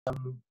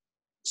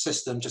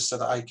system just so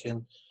that I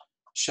can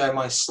share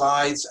my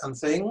slides and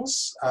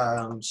things.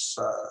 And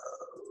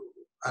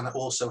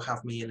also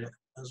have me in it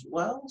as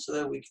well. So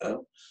there we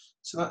go.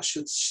 So that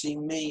should see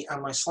me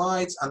and my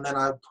slides, and then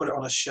I put it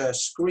on a share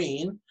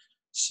screen.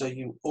 So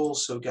you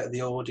also get the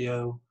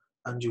audio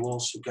and you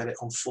also get it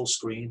on full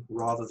screen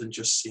rather than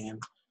just seeing.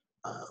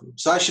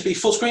 So I should be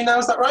full screen now,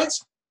 is that right?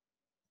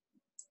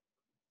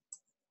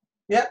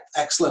 Yeah,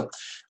 excellent.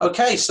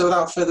 Okay, so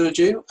without further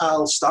ado,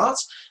 I'll start.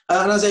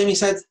 And as Amy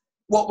said,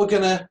 what we're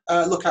going to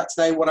look at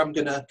today, what I'm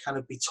going to kind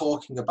of be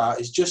talking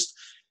about is just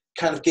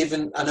kind of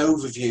giving an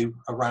overview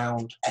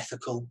around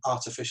ethical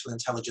artificial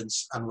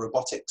intelligence and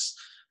robotics,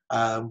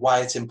 why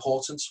it's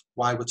important,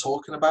 why we're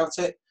talking about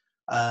it,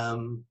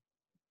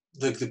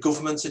 the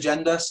government's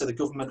agenda. So the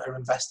government are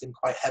investing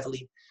quite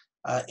heavily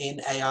in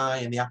AI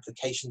and the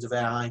applications of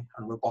AI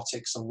and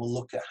robotics, and we'll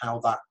look at how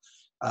that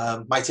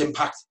might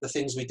impact the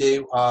things we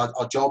do,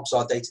 our jobs,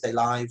 our day-to-day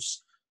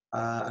lives,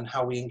 and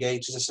how we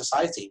engage as a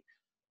society.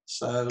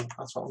 So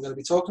that's what I'm going to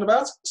be talking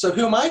about. So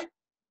who am I?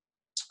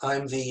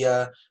 I'm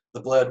the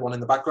blurred one in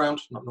the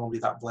background, not normally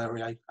that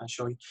blurry, I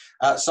assure you.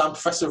 So I'm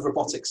Professor of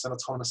Robotics and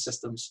Autonomous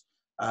Systems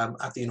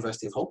at the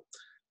University of Hull.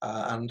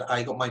 And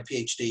I got my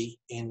PhD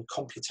in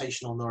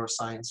computational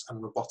neuroscience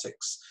and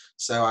robotics.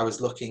 So I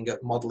was looking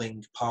at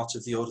modeling part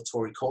of the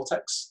auditory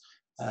cortex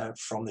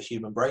from the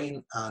human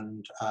brain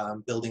and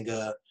building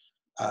a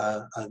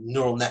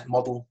neural net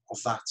model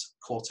of that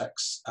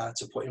cortex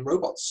to put in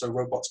robots. So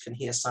robots can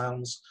hear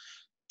sounds,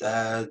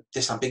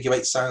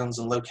 disambiguate sounds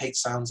and locate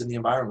sounds in the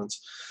environment.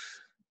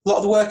 A lot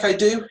of the work I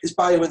do is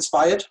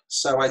bio-inspired,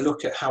 so I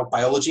look at how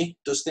biology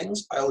does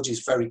things. Biology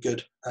is very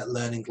good at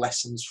learning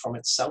lessons from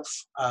itself,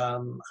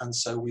 and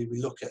so we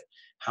look at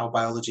how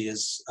biology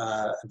has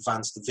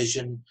advanced the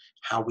vision,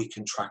 how we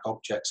can track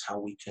objects, how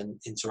we can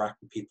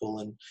interact with people,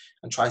 and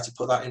try to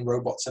put that in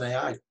robots and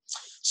AI.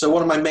 So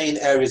one of my main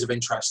areas of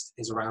interest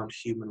is around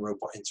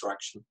human-robot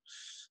interaction.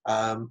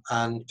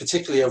 And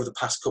particularly over the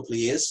past couple of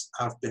years,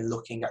 I've been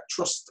looking at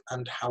trust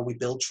and how we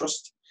build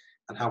trust,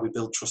 and how we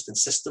build trust in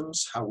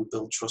systems, how we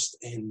build trust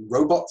in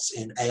robots,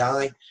 in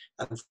AI,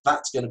 and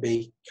that's going to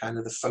be kind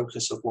of the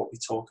focus of what we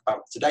talk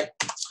about today.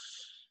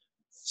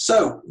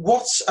 So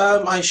what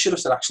I should have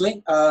said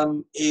actually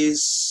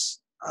is,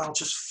 I'll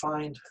just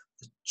find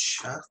the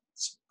chat,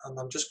 and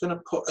I'm just going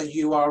to put a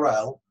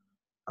URL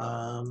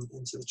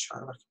into the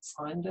chat if I can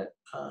find it.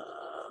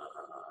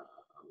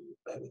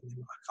 Bear with me,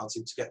 I can't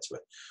seem to get to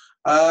it.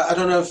 I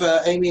don't know if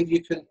Amy, if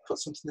you can put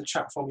something in the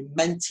chat for me.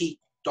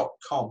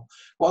 Menti.com.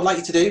 What I'd like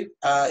you to do,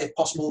 if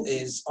possible,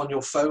 is on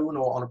your phone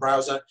or on a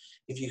browser,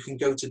 if you can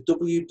go to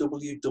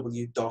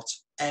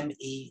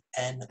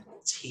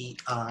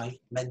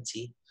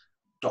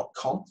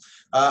www.menti.com.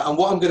 And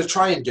what I'm going to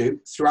try and do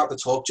throughout the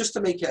talk, just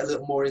to make it a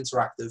little more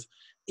interactive,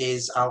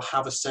 is I'll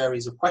have a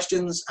series of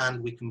questions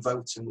and we can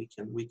vote and we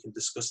can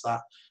discuss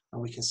that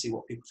and we can see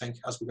what people think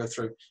as we go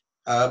through.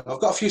 I've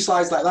got a few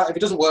slides like that. If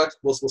it doesn't work,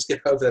 we'll skip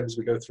over them as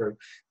we go through,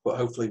 but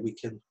hopefully we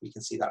can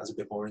see that as a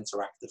bit more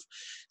interactive.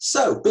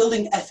 So,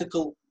 building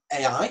ethical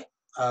AI.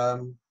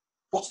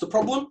 What's the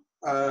problem?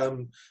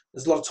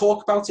 There's a lot of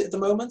talk about it at the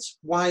moment.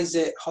 Why is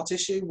it a hot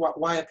issue?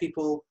 Why are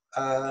people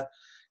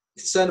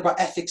concerned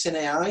about ethics in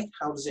AI?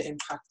 How does it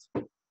impact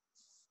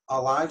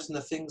our lives and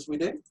the things we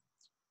do?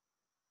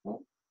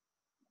 Oh.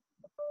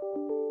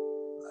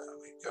 There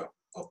we go.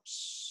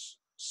 Oops.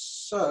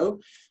 So,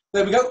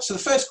 there we go. So the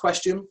first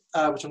question, which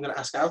I'm going to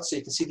ask out, so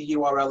you can see the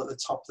URL at the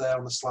top there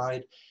on the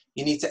slide.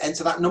 You need to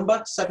enter that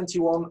number,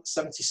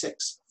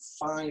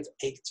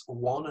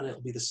 7176581, and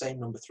it'll be the same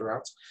number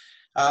throughout.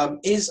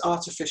 Is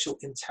artificial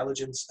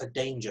intelligence a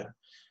danger?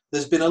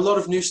 There's been a lot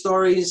of news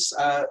stories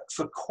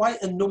for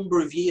quite a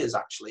number of years,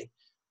 actually.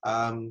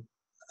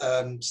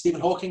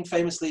 Stephen Hawking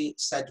famously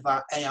said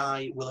that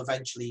AI will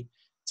eventually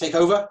take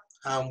over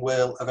and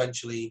will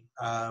eventually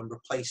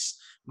replace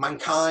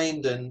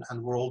mankind, and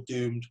we're all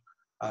doomed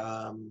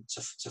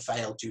to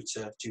fail due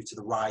to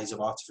the rise of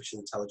artificial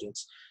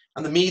intelligence.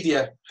 And the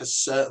media has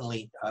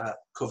certainly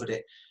covered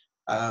it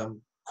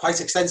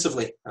quite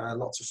extensively.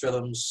 Lots of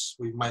films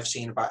we might have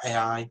seen about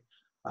AI,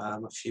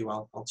 a few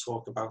I'll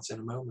talk about in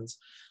a moment.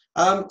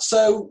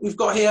 So we've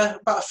got here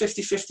about a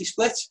 50-50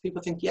 split.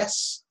 People think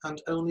yes,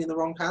 and only in the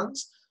wrong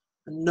hands.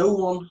 And no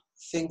one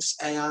thinks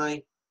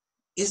AI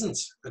isn't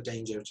a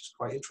danger, which is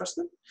quite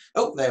interesting.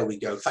 Oh, there we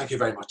go. Thank you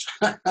very much.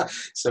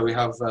 So we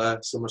have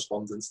some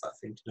respondents that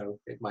think no,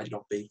 it might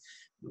not be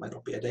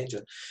a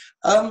danger.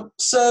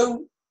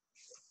 So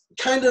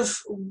kind of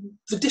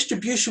the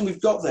distribution we've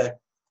got there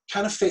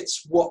kind of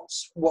fits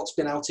what's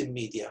been out in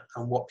media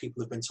and what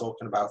people have been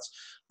talking about,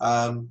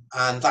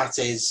 and that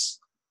is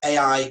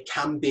AI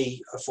can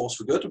be a force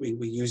for good.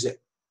 We use it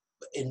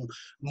in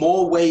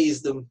more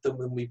ways than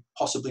we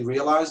possibly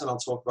realize, and I'll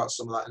talk about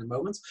some of that in a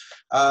moment.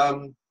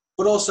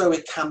 But also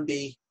it can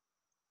be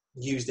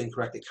used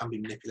incorrectly, it can be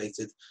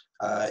manipulated,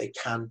 it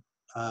can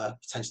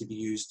potentially be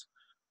used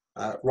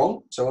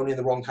wrong, so only in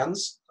the wrong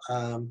hands.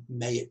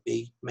 May it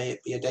be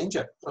a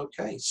danger.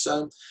 Okay,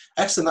 so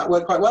excellent, that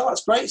worked quite well,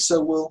 that's great.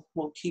 So we'll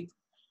keep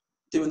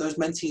doing those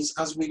mentees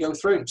as we go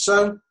through.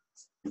 So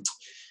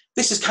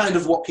this is kind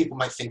of what people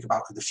might think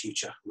about in the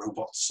future,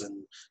 robots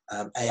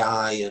and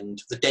AI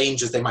and the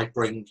dangers they might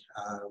bring.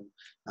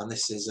 And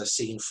this is a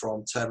scene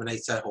from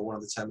Terminator, or one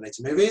of the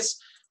Terminator movies.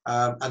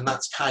 And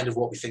that's kind of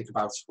what we think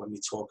about when we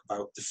talk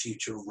about the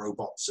future of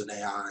robots and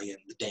AI and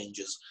the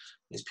dangers,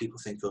 is people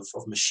think of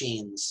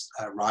machines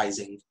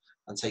rising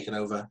and taking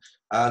over.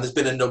 There's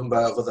been a number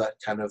of other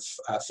kind of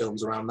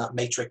films around that.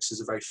 Matrix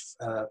is a very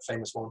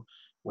famous one,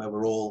 where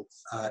we're all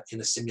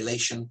in a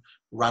simulation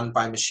run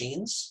by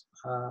machines.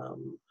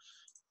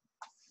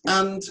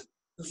 And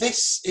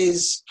this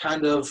is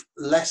kind of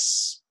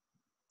less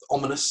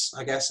ominous,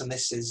 I guess, and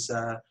this is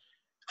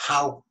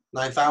HAL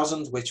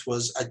 9000, which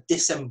was a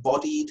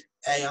disembodied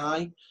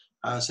AI.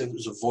 So it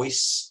was a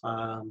voice.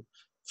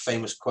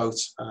 Famous quote,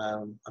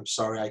 I'm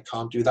sorry, I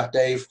can't do that,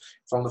 Dave,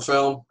 from the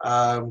film.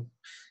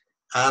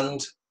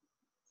 And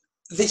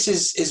this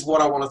is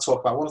what I want to talk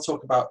about. I want to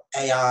talk about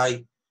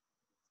AI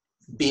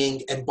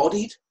being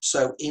embodied,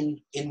 so in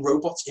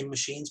robots, in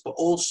machines, but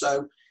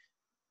also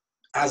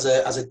as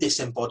a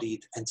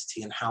disembodied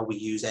entity, and how we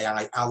use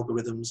AI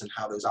algorithms and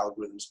how those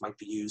algorithms might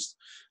be used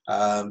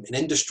in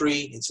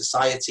industry, in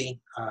society,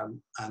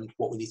 and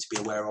what we need to be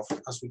aware of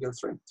as we go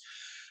through.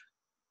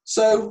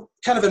 So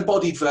kind of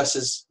embodied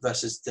versus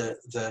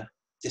the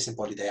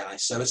disembodied AI.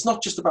 So it's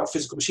not just about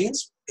physical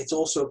machines, it's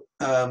also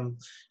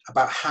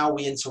about how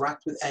we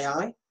interact with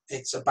AI.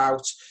 It's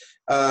about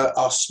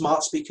our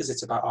smart speakers,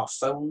 it's about our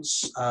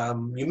phones.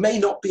 You may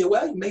not be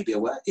aware, you may be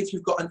aware, if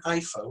you've got an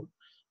iPhone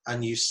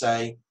and you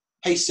say,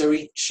 hey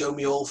Siri, show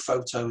me all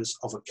photos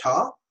of a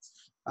car.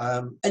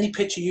 Any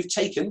picture you've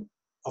taken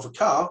of a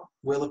car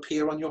will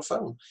appear on your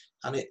phone,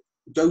 and it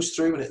goes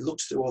through and it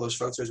looks through all those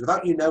photos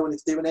without you knowing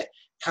it's doing it,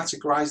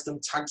 categorize them,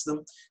 tags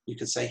them. You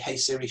can say, hey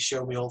Siri,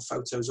 show me all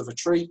photos of a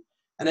tree,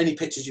 and any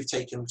pictures you've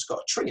taken that's got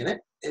a tree in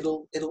it,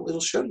 it'll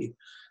show you.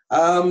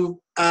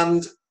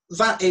 And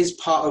that is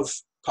part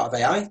of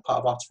AI,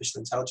 part of artificial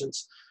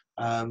intelligence.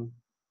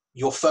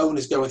 Your phone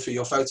is going through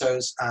your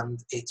photos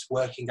and it's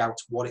working out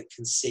what it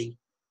can see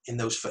in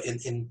those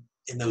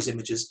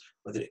images,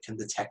 whether it can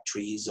detect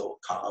trees or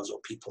cars or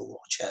people or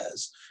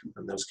chairs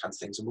and those kinds of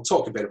things. And we'll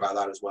talk a bit about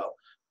that as well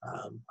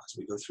as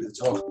we go through the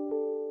talk.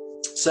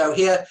 So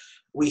here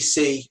we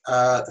see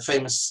the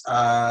famous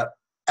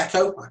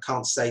Echo. I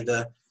can't say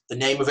the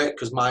name of it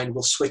because mine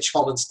will switch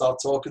on and start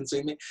talking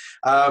to me.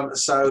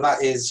 So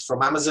that is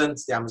from Amazon,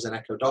 it's the Amazon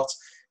Echo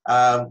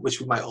Dot,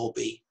 which we might all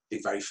be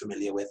very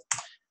familiar with.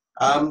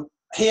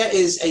 Here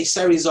is a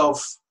series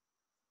of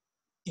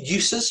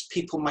uses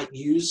people might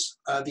use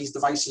these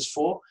devices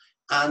for,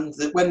 and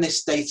when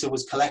this data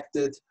was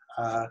collected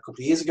a couple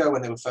of years ago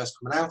when they were first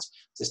coming out,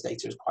 this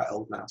data is quite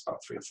old now, it's about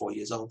 3 or 4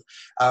 years old,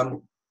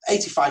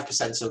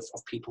 85%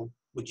 of people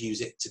would use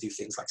it to do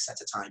things like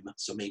set a timer,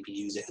 so maybe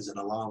use it as an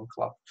alarm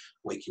clock,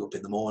 wake you up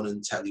in the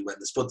morning, tell you when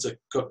the spuds are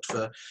cooked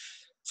for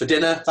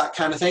dinner, that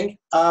kind of thing.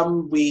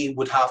 We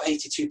would have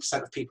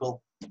 82% of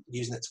people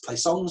using it to play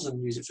songs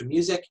and use it for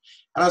music,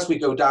 and as we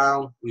go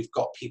down, we've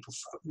got people,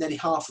 nearly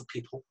half of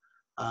people,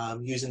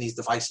 using these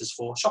devices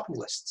for shopping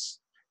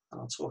lists.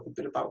 And I'll talk a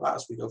bit about that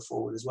as we go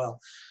forward as well.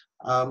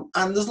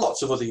 And there's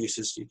lots of other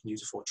uses you can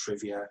use it for,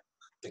 trivia,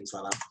 things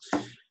like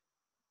that.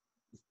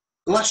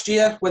 Last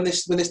year, when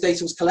this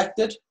data was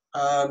collected,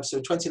 so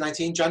in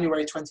 2019,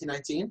 January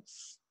 2019,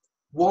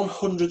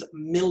 100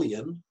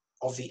 million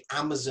of the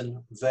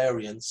Amazon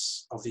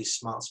variants of these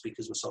smart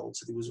speakers were sold.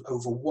 So there was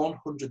over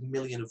 100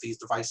 million of these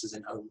devices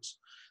in homes,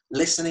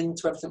 listening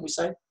to everything we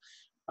say,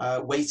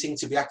 waiting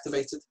to be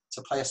activated,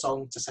 to play a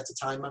song, to set a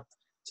timer,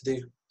 to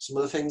do some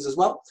other things as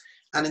well.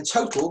 And in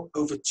total,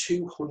 over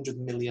 200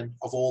 million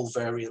of all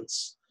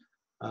variants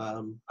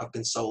have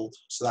been sold.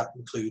 So that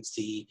includes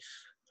the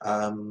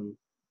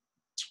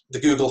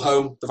Google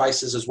Home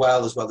devices as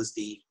well as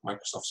the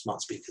Microsoft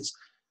smart speakers.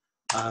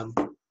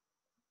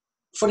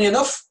 Funny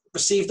enough,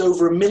 received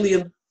over 1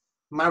 million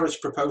marriage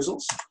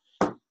proposals.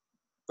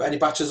 But any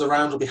bachelors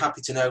around will be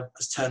happy to know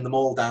has turned them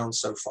all down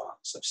so far,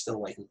 so still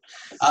waiting.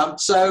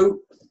 So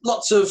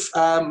lots of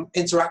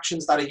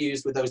interactions that are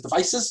used with those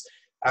devices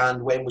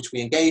and way in which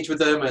we engage with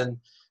them, and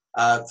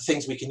the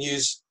things we can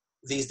use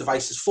these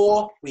devices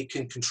for. We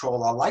can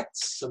control our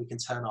lights, so we can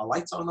turn our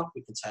lights on and off,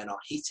 we can turn our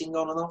heating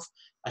on and off.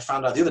 I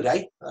found out the other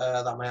day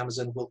that my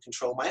Amazon will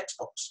control my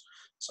Xbox,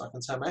 so I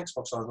can turn my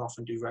Xbox on and off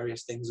and do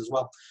various things as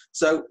well.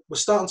 So we're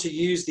starting to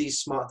use these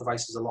smart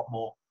devices a lot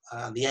more.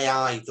 The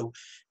AI,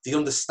 the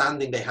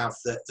understanding they have,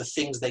 the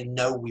things they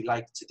know we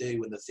like to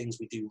do and the things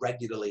we do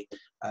regularly,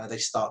 they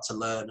start to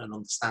learn and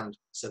understand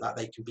so that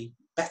they can be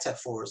better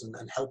for us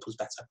and help us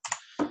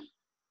better.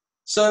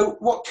 So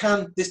what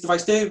can this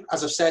device do?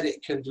 As I've said,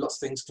 it can do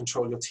lots of things,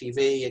 control your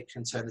TV, it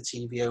can turn the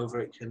TV over,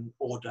 it can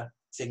order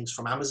things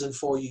from Amazon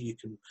for you, you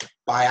can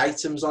buy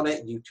items on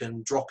it, you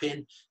can drop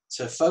in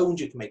to phones,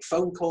 you can make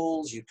phone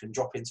calls, you can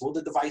drop into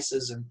other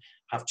devices and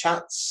have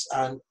chats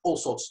and all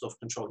sorts of stuff,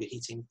 control your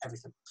heating,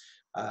 everything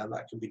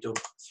that can be done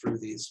through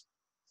these.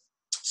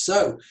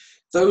 So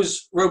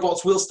those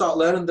robots will start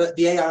learning, that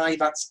the AI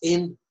that's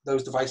in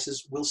those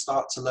devices will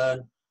start to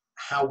learn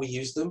how we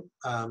use them,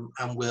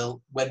 and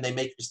we'll, when they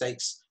make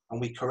mistakes and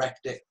we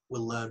correct it,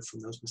 we'll learn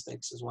from those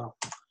mistakes as well.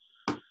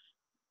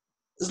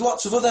 There's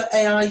lots of other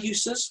AI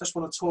uses. I just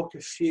want to talk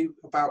a few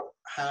about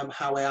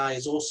how AI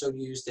is also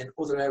used in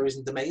other areas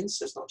and domains.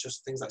 So it's not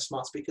just things like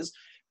smart speakers.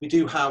 We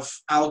do have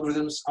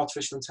algorithms,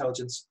 artificial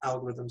intelligence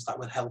algorithms that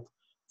will help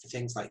for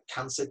things like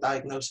cancer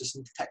diagnosis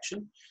and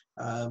detection,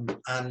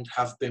 and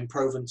have been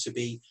proven to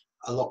be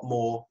a lot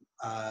more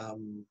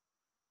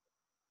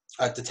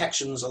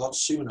detections a lot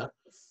sooner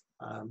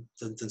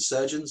than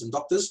surgeons and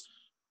doctors.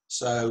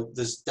 So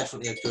there's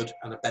definitely a good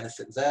and a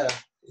benefit there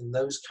in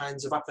those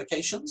kinds of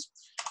applications.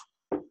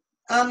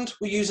 And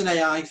we're using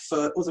AI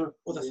for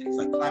other things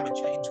like climate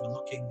change. We're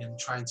looking and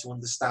trying to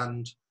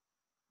understand,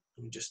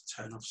 let me just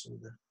turn off some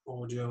of the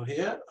audio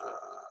here,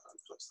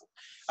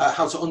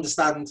 how to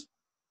understand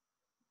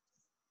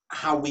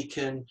how we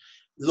can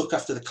look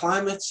after the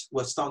climate.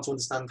 We're starting to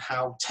understand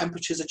how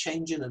temperatures are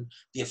changing and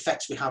the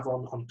effects we have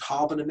on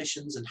carbon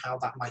emissions and how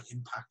that might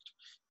impact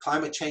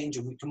climate change.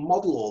 And we can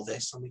model all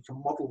this, and we can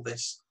model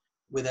this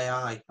with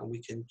AI, and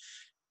we can,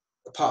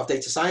 a part of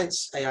data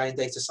science, AI and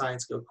data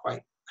science go quite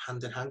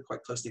hand in hand,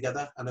 quite close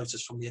together. I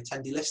noticed from the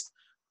attendee list,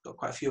 got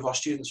quite a few of our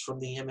students from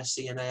the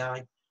MSc in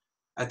AI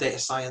data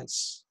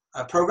science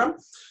program.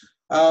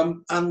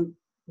 And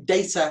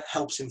data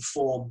helps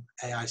inform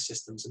AI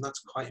systems, and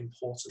that's quite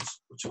important,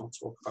 which I'll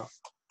talk about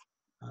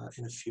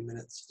in a few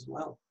minutes as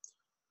well.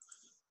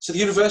 So the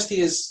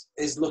university is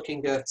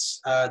looking at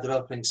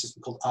developing a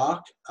system called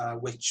ARC,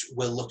 which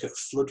will look at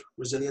flood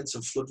resilience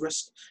and flood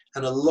risk.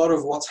 And a lot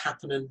of what's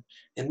happening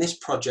in this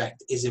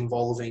project is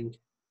involving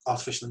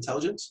artificial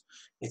intelligence.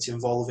 It's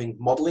involving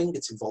modeling,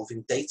 it's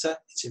involving data,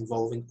 it's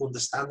involving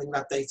understanding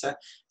that data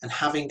and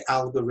having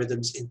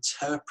algorithms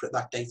interpret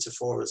that data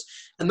for us.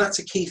 And that's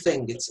a key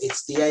thing.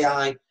 It's the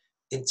AI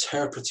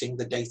interpreting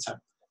the data.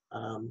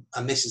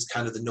 And this is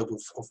kind of the nub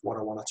of what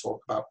I want to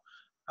talk about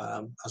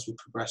as we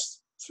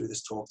progress through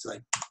this talk today.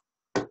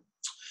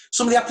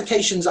 Some of the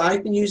applications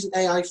I've been using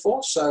AI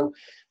for, so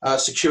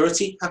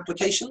security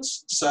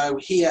applications. So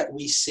here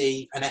we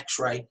see an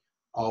X-ray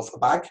of a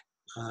bag,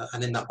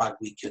 and in that bag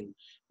we can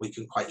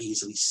quite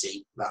easily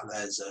see that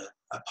there's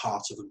a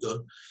part of a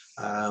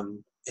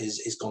gun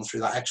is gone through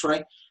that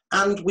X-ray,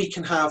 and we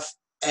can have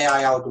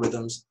AI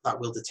algorithms that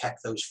will detect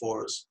those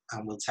for us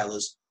and will tell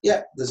us,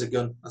 yeah, there's a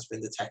gun that's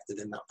been detected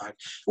in that bag.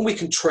 And we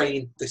can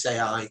train this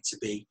AI to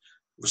be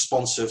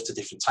responsive to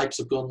different types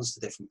of guns, to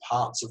different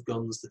parts of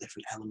guns, to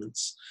different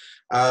elements.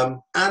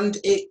 And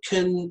it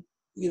can,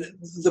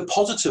 the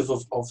positive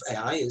of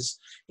AI is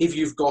if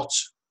you've got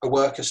a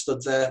worker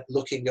stood there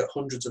looking at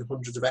hundreds and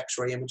hundreds of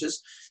X-ray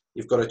images,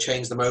 you've got to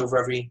change them over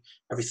every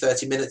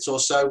 30 minutes or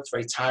so. It's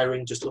very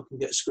tiring just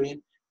looking at a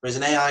screen. Whereas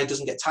an AI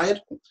doesn't get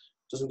tired,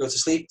 doesn't go to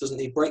sleep, doesn't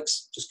need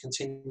breaks, just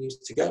continues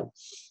to go.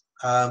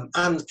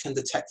 And can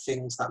detect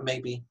things that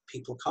maybe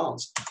people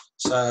can't.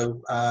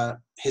 So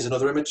here's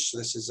another image. So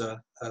this is a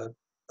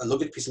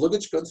piece of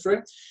luggage going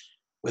through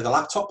with a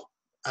laptop,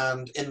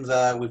 and in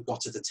there we've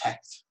got to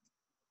detect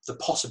the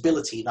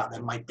possibility that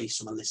there might be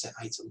some illicit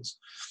items.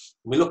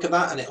 We look at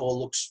that and it all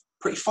looks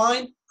pretty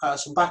fine.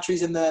 Some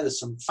batteries in there, there's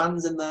some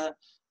fans in there,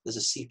 there's a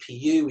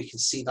CPU, we can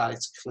see that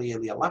it's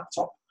clearly a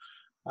laptop.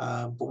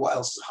 But what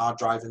else? Is a hard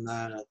drive in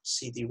there, a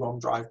CD-ROM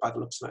drive by the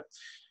looks of it.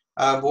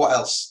 But what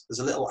else? There's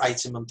a little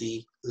item on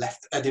the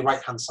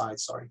right hand side,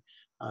 sorry,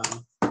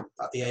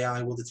 that the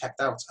AI will detect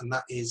out, and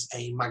that is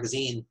a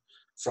magazine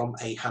from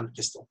a hand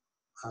pistol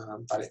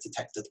that it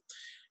detected.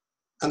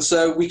 And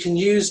so we can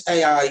use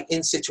AI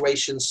in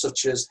situations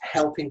such as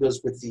helping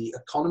us with the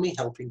economy,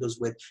 helping us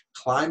with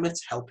climate,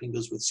 helping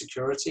us with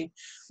security.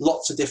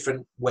 Lots of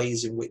different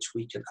ways in which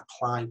we can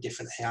apply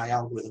different AI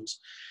algorithms.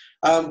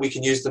 We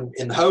can use them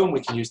in the home,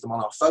 we can use them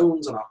on our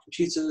phones, on our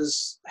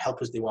computers,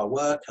 help us do our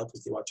work, help us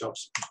do our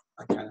jobs,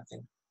 that kind of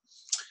thing.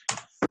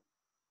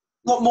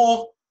 A lot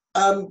more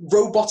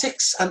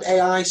robotics and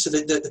AI, so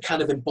the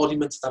kind of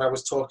embodiment that I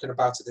was talking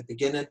about at the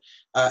beginning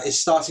is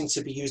starting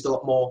to be used a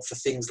lot more for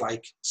things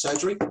like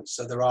surgery.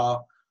 So there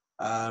are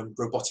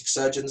robotic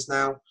surgeons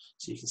now.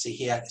 So you can see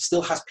here, it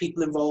still has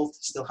people involved,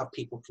 still have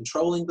people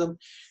controlling them.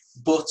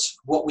 But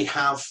what we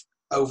have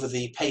over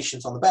the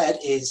patient on the bed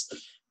is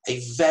a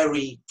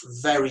very,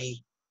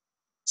 very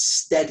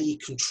steady,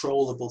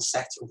 controllable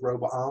set of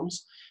robot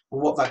arms.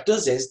 And what that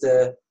does is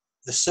the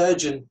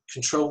surgeon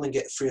controlling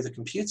it through the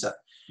computer,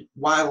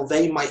 while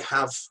they might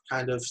have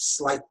kind of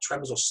slight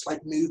tremors or slight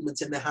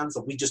movement in their hands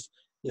that we just,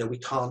 we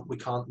can't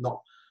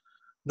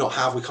not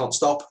have, we can't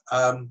stop,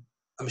 a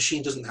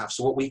machine doesn't have.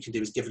 So what we can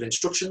do is give it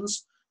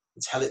instructions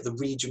and tell it the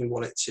region we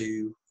want it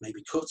to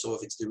maybe cut, or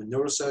if it's doing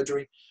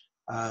neurosurgery,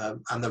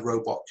 and the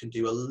robot can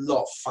do a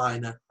lot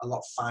finer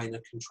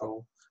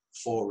control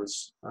for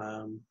us.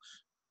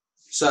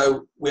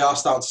 So we are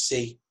starting to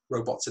see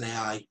robots and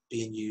AI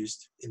being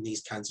used in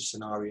these kinds of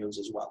scenarios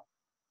as well.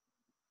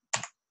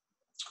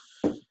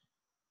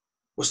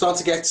 We're starting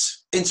to get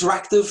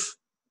interactive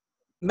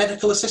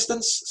medical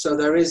assistance. So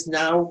there is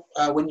now,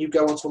 when you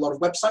go onto a lot of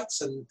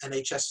websites, and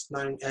NHS,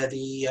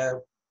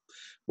 the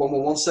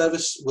 111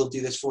 service will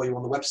do this for you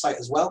on the website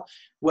as well,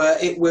 where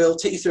it will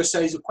take you through a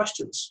series of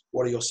questions.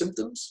 What are your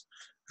symptoms?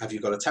 Have you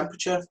got a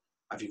temperature?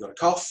 Have you got a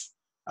cough?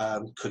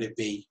 Could it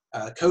be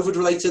COVID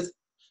related?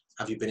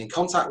 Have you been in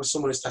contact with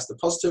someone who's tested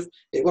positive?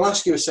 It will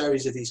ask you a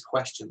series of these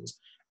questions,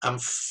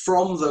 and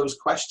from those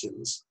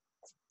questions,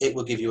 it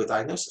will give you a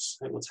diagnosis.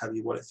 It will tell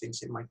you what it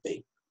thinks it might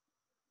be.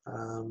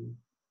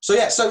 So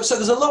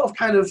there's a lot of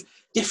kind of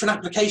different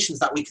applications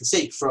that we can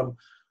see from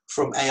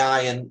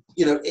AI, and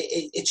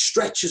it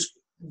stretches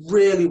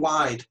really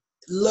wide.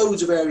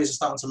 Loads of areas are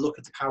starting to look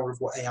at the power of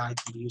what AI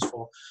can be used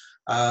for,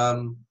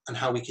 and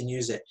how we can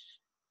use it.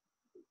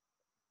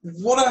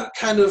 What I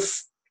kind of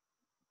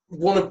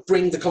want to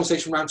bring the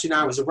conversation around to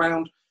now is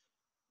around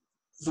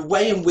the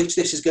way in which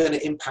this is going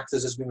to impact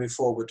us as we move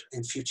forward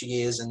in future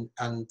years,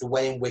 and the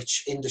way in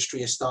which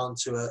industry is starting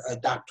to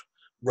adapt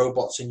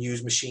robots and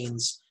use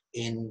machines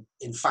in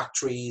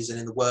factories and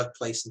in the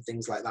workplace and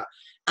things like that,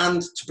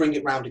 and to bring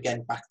it round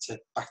again back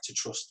to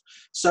trust.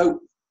 So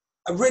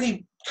a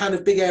really kind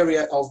of big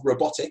area of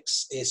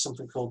robotics is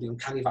something called the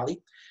uncanny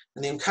valley,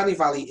 and the uncanny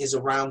valley is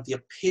around the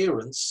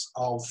appearance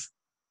of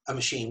a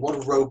machine, what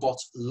a robot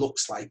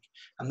looks like,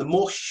 and the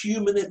more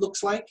human it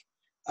looks like,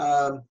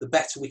 the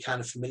better we kind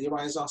of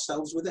familiarize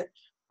ourselves with it,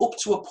 up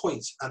to a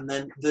point. And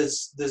then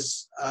there's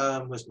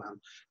where's man?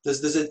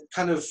 There's a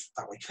kind of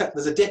that way.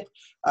 There's a dip.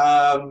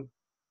 I'll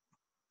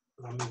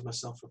move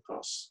myself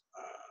across.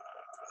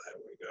 There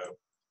we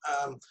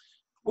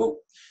go.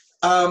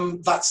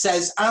 That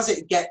says as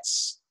it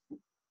gets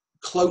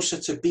closer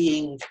to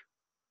being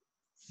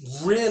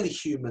really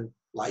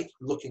human-like,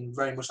 looking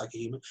very much like a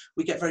human,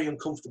 we get very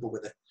uncomfortable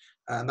with it,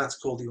 and that's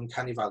called the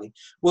uncanny valley.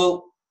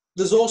 Well,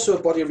 there's also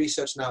a body of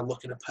research now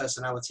looking at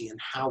personality and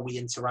how we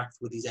interact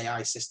with these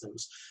AI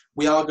systems.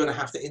 We are going to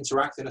have to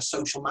interact in a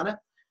social manner,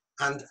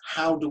 and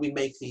how do we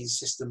make these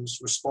systems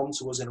respond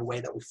to us in a way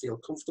that we feel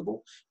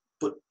comfortable,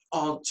 but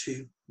aren't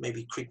too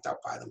maybe creeped out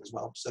by them as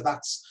well. So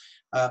that's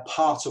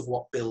part of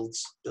what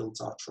builds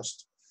our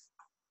trust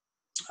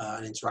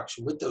and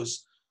interaction with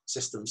those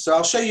systems. So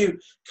I'll show you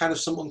kind of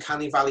some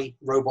uncanny valley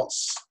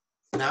robots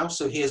now.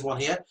 So here's one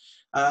here.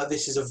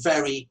 This is a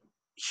very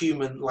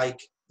human-like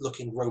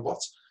looking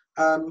robot.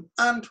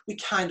 And we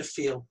kind of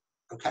feel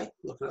okay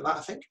looking at that,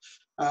 I think.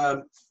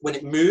 When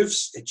it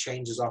moves, it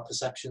changes our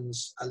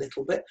perceptions a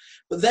little bit.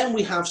 But then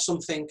we have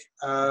something,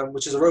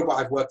 which is a robot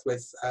I've worked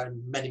with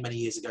many, many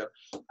years ago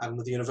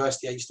with the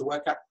university I used to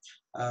work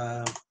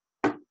at,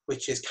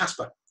 which is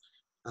Casper.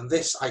 And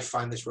I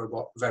find this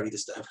robot very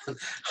disturbing.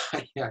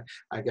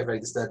 I get very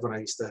disturbed when I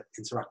used to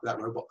interact with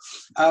that robot.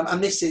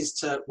 And this is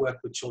to work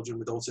with children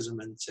with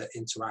autism and to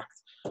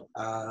interact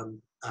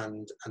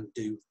and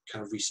do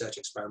kind of research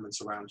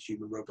experiments around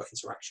human-robot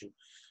interaction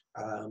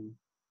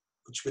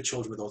with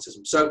children with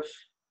autism. So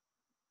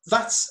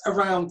that's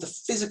around the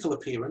physical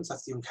appearance,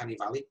 that's the uncanny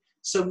valley.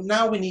 So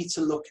now we need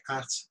to look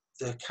at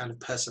the kind of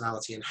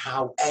personality and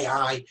how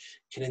AI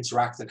can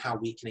interact and how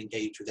we can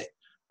engage with it,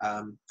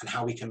 and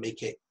how we can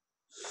make it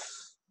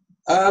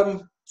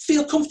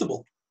feel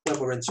comfortable when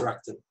we're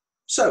interacting.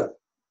 So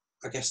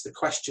I guess the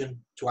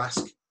question to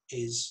ask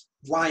is,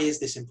 why is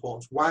this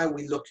important? Why are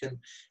we looking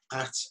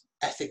at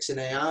ethics in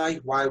AI?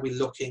 Why are we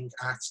looking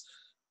at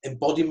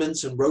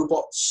embodiments and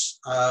robots?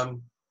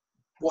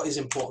 What is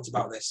important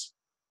about this?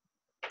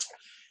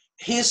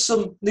 Here's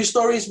some news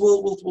stories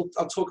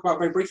I'll talk about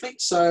very briefly.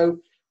 So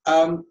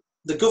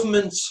the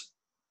government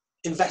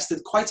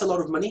invested quite a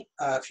lot of money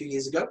a few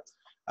years ago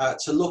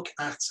to look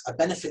at a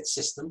benefit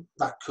system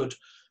that could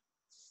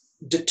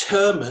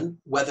determine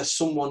whether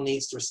someone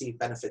needs to receive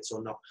benefits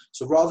or not.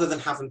 So rather than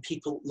having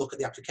people look at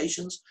the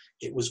applications,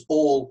 it was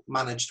all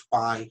managed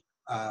by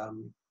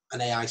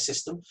an AI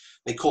system.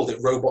 They called it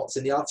robots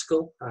in the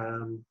article,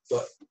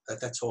 but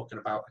they're talking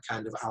about a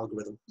kind of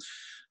algorithm.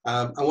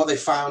 And what they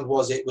found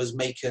was it was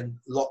making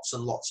lots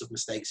and lots of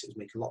mistakes. It was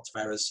making lots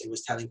of errors. It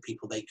was telling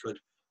people they could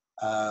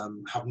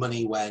have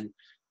money when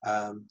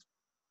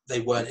they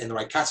weren't in the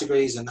right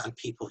categories, and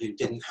people who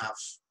didn't have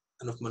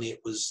enough money, it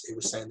was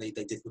saying they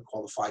didn't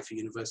qualify for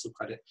universal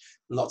credit,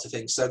 lots of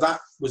things. So that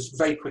was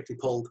very quickly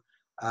pulled,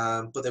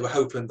 but they were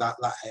hoping that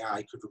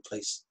AI could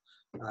replace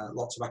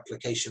lots of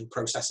application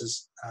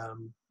processes,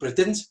 but it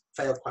didn't,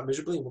 failed quite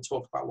miserably, and we'll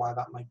talk about why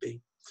that might be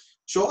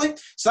shortly.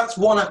 So that's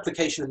one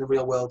application in the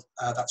real world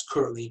that's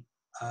currently,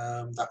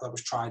 that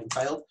was tried and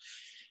failed.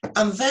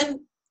 And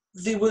then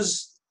there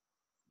was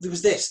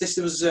this. This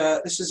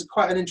was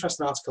quite an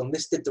interesting article, and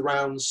this did the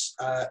rounds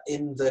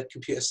in the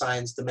computer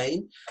science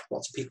domain.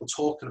 Lots of people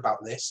talking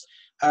about this,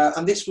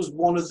 and this was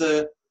one of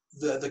the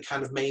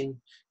kind of main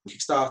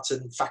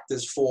kickstarting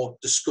factors for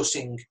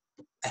discussing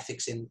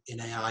ethics in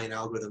AI and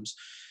algorithms.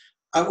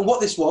 And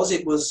what this was,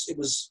 it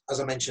was, as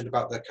I mentioned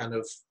about the kind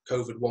of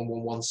COVID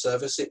 111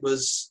 service, it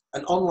was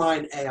an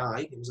online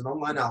AI, it was an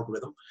online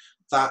algorithm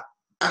that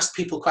asked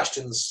people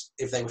questions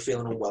if they were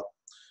feeling unwell.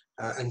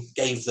 And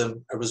gave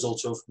them a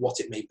result of what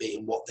it may be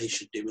and what they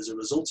should do as a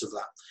result of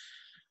that.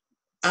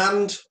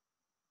 And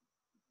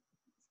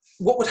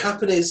what would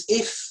happen is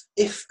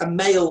if a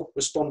male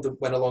respondent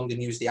went along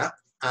and used the app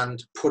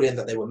and put in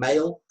that they were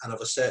male and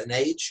of a certain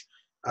age,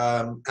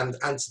 and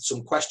answered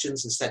some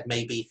questions and said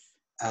maybe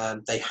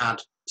they had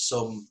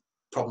some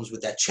problems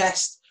with their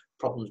chest,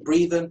 problems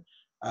breathing,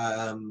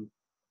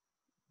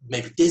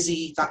 maybe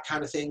dizzy, that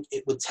kind of thing,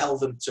 it would tell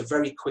them to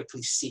very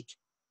quickly seek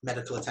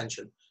medical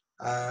attention,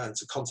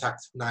 to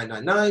contact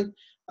 999.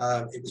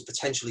 It was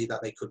potentially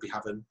that they could be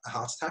having a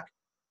heart attack.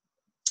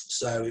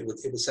 So it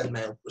would send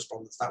male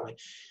respondents that way.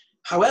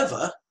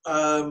 However,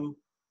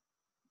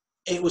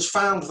 it was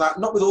found that,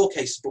 not with all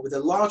cases, but with a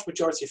large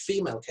majority of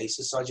female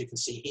cases, so as you can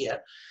see here,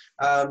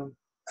 a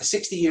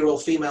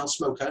 60-year-old female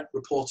smoker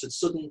reported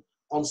sudden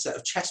onset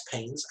of chest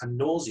pains and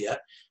nausea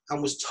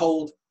and was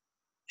told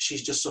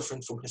she's just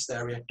suffering from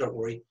hysteria, don't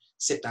worry,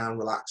 sit down,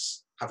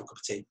 relax, have a cup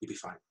of tea, you'll be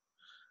fine.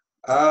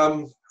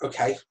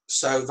 Okay,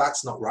 so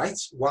that's not right.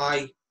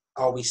 Why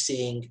are we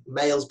seeing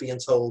males being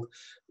told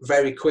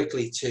very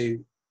quickly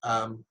to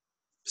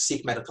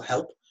seek medical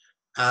help,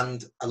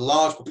 and a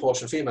large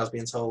proportion of females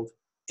being told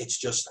it's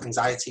just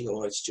anxiety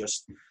or it's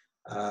just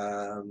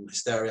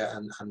hysteria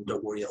and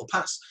don't worry, it'll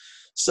pass?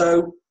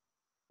 So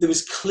there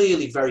was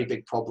clearly very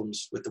big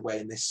problems with the way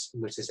in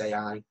which this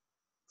AI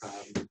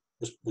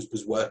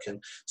was working.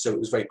 So it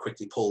was very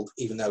quickly pulled,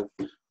 even though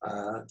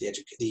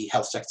the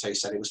health secretary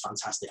said it was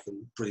fantastic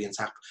and brilliant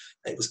app.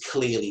 It was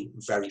clearly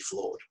very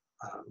flawed.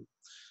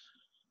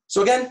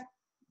 So again,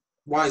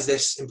 why is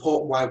this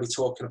important? Why are we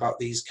talking about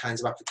these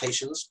kinds of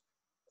applications?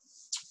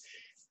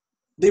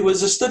 There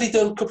was a study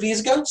done a couple of years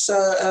ago,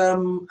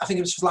 so I think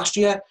it was last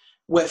year,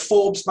 where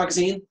Forbes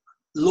magazine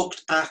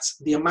looked at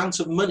the amount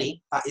of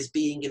money that is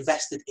being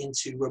invested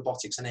into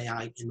robotics and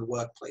AI in the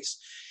workplace.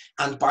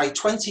 And by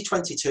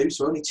 2022,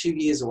 so only 2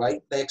 years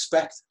away, they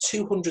expect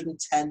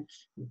 $210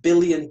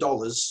 billion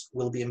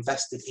will be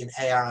invested in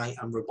AI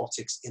and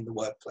robotics in the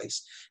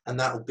workplace. And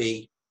that will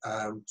be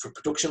for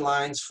production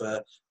lines,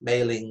 for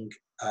mailing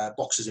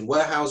boxes in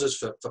warehouses,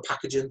 for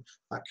packaging,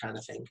 that kind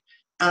of thing.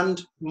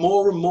 And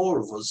more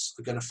of us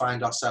are going to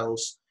find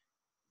ourselves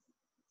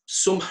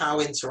somehow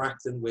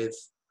interacting with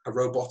a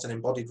robot, an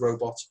embodied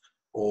robot,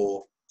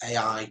 or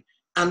AI.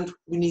 And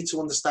we need to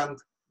understand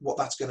what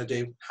that's going to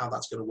do, how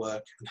that's going to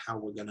work, and how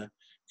we're going to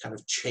kind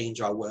of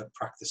change our work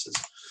practices.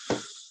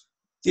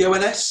 The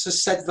ONS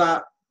has said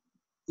that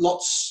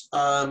lots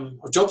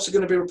of jobs are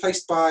going to be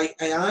replaced by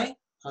AI,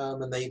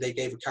 and they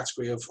gave a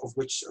category of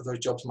which of those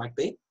jobs might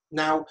be.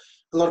 Now,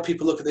 a lot of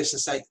people look at this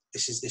and say,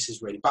 this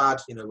is really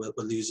bad, you know,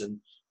 we're losing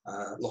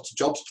lots of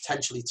jobs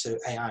potentially to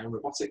AI and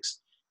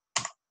robotics.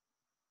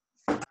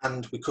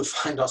 And we could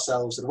find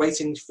ourselves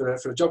waiting for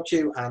a job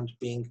queue and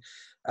being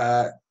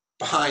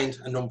behind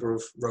a number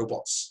of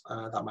robots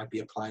that might be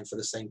applying for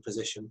the same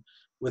position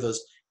with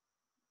us.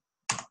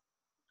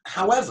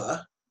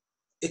 However,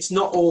 it's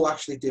not all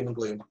actually doom and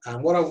gloom.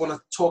 And what I want to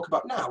talk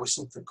about now is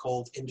something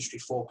called Industry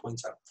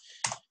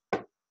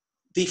 4.0.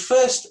 The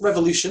first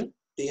revolution,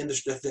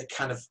 the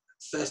kind of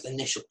first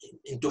initial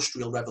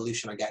industrial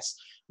revolution, I guess,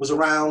 was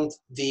around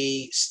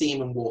the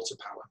steam and water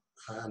power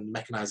and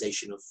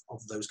mechanization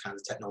of those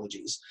kinds of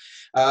technologies.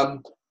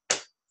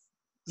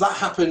 That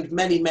happened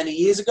many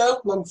years ago,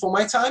 long before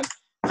my time.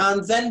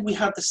 And then we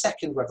had the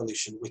second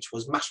revolution, which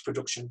was mass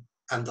production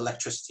and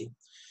electricity.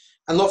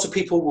 And lots of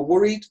people were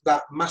worried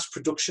that mass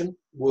production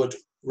would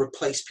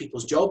replace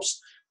people's jobs.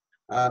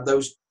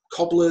 Those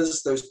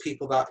cobblers, those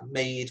people that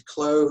made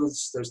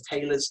clothes, those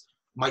tailors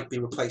might be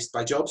replaced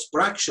by jobs.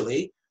 But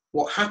actually,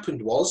 what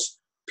happened was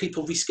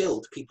people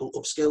reskilled, people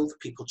upskilled,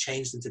 people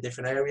changed into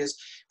different areas.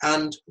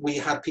 And we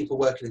had people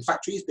working in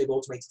factories, big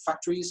automated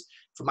factories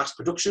for mass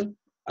production,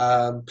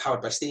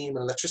 powered by steam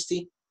and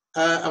electricity.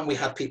 And we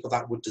had people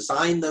that would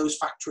design those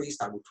factories,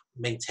 that would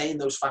maintain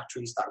those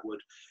factories, that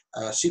would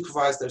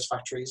supervise those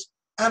factories.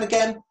 And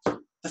again,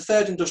 the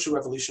third industrial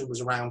revolution was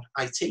around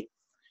IT.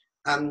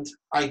 And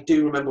I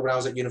do remember when I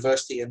was at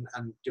university and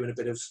doing a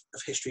bit of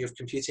history of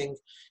computing,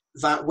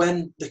 that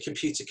when the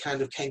computer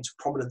kind of came to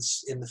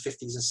prominence in the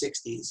 50s and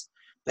 60s,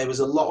 there was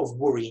a lot of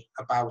worry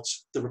about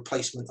the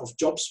replacement of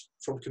jobs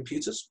from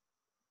computers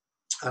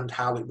and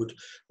how it would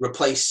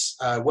replace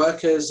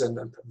workers and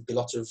be a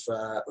lot of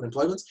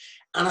unemployment.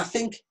 And I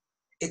think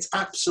it's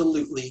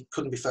absolutely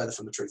couldn't be further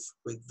from the truth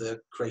with the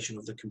creation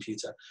of the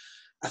computer.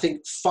 I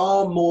think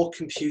far more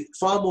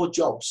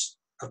jobs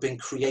have been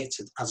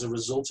created as a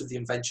result of the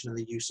invention and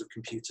the use of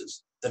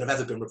computers than have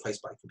ever been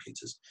replaced by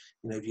computers.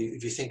 You know,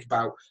 if you think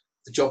about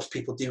the jobs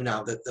people do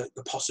now,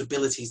 the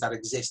possibilities that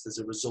exist as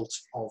a result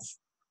of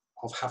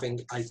having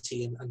IT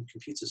and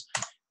computers.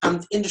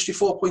 And Industry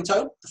 4.0,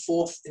 the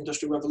fourth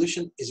industrial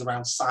revolution, is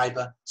around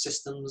cyber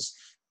systems,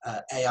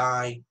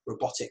 AI,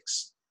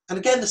 robotics. And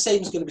again, the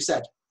same is going to be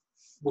said.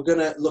 We're going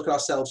to look at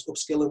ourselves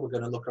upskilling, we're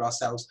going to look at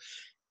ourselves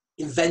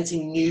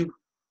inventing new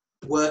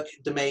work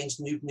domains,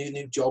 new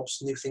jobs,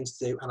 new things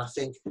to do, and I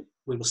think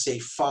we will see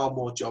far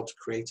more jobs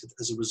created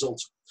as a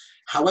result.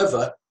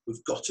 However,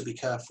 we've got to be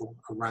careful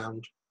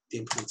around the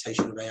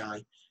implementation of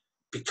AI,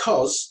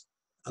 because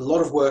a lot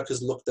of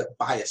workers looked at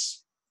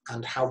bias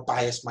and how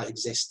bias might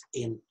exist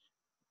in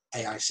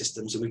AI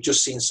systems, and we've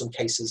just seen some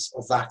cases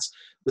of that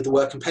with the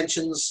work and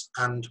pensions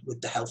and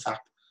with the health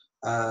app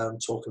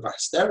talking about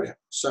hysteria.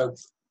 So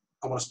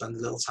I want to spend a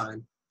little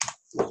time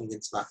looking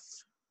into that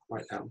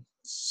right now.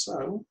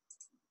 So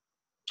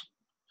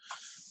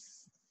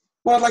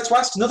what I'd like to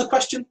ask, another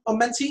question on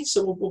Menti,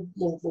 so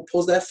we'll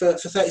pause there for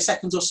 30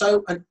 seconds or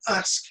so and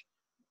ask,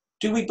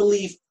 do we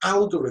believe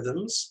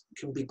algorithms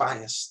can be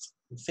biased?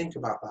 And think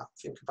about that.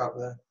 Think about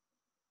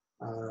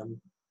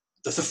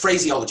the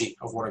phraseology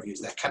of what I've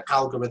used there. Can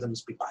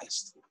algorithms be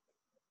biased?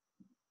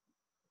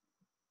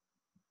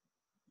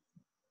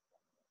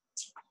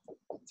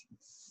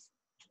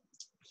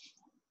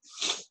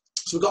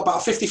 So we've got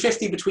about a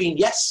 50-50 between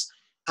yes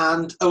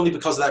and only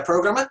because of their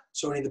programmer,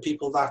 so only the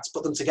people that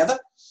put them together.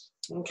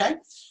 Okay.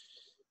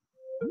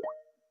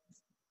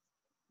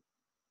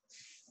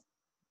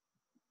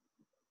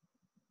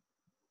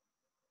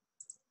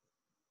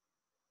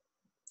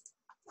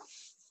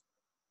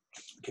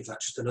 Give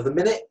that just another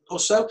minute or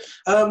so.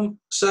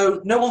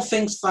 So no one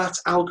thinks that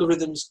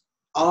algorithms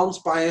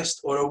aren't biased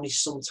or only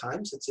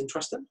sometimes. It's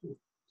interesting.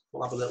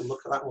 We'll have a little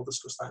look at that. We'll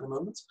discuss that in a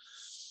moment.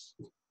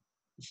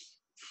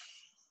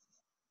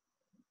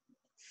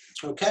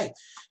 Okay,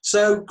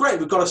 so great.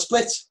 We've got a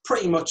split,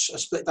 pretty much a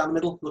split down the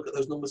middle. Look at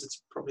those numbers.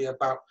 It's probably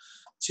about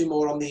 2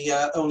 more on the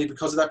only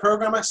because of their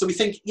programmer. So we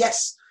think,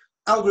 yes,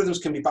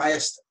 algorithms can be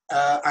biased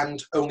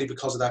and only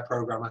because of their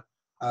programmer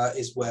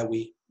is where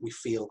we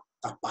feel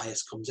that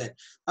bias comes in.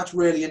 That's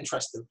really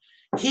interesting.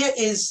 Here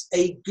is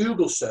a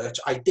Google search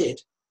I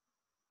did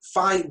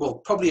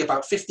probably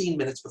about 15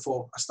 minutes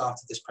before I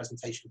started this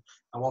presentation.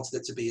 I wanted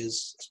it to be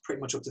as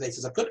pretty much up to date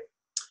as I could.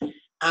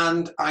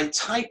 And I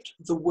typed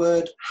the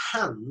word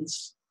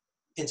hands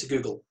into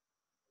Google.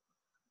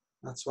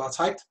 That's what I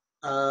typed.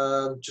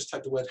 Just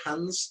typed the word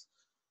hands.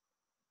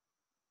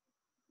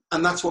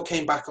 And that's what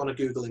came back on a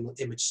Google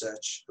image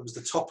search. It was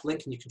the top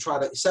link, and you can try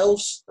that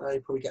yourselves.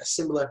 You probably get a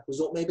similar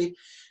result maybe.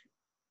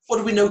 What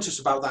do we notice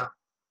about that?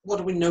 What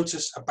do we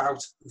notice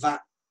about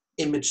that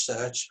image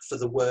search for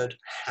the word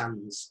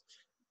hands?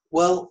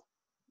 Well,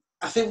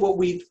 I think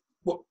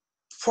what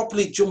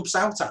properly jumps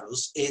out at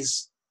us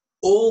is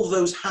all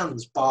those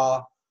hands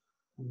bar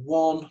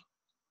 1,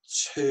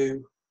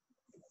 2,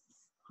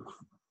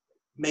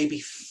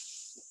 maybe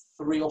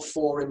 3 or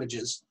 4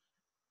 images.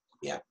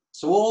 Yeah,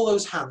 so all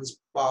those hands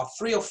bar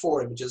 3 or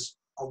 4 images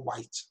are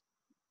white.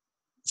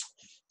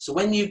 So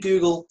when you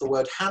Google the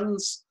word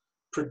hands,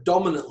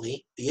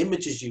 predominantly the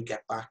images you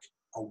get back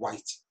are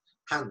white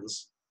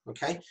hands,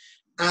 okay?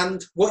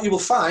 And what you will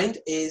find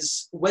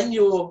is when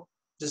you're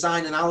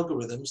designing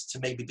algorithms to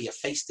maybe be a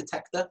face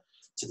detector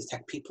to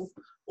detect people,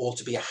 or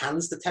to be a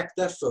hands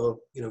detector for,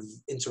 you know,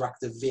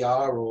 interactive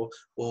VR or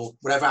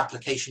whatever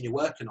application you're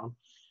working on.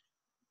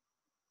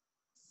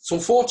 It's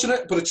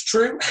unfortunate, but it's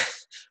true.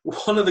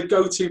 One of the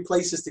go-to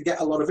places to get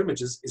a lot of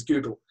images is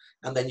Google.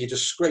 And then you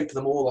just scrape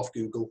them all off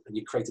Google and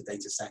you create a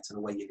data set and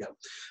away you go.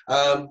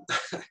 And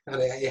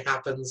it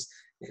happens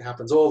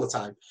all the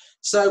time.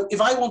 So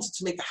if I wanted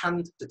to make a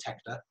hand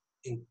detector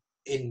in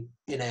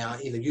AI,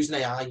 either using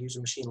AI,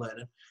 using machine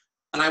learning,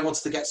 and I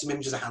wanted to get some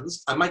images of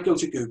hands, I might go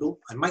to Google,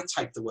 I might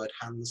type the word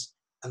hands,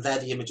 and they're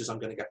the images I'm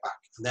going to get back.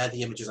 And they're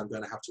the images I'm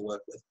going to have to work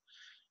with.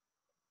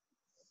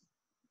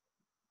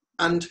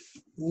 And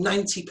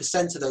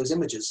 90% of those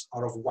images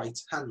are of white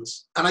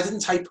hands. And I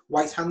didn't type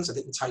white hands, I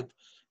didn't type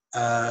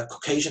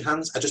Caucasian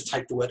hands, I just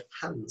typed the word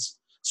hands.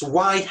 So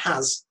why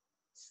has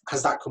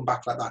that come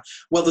back like that?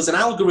 Well, there's an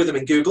algorithm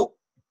in Google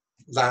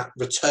that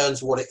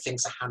returns what it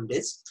thinks a hand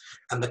is,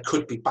 and there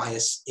could be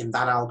bias in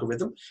that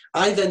algorithm.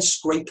 I then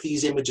scrape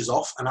these images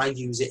off and I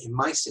use it in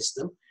my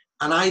system,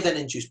 and I then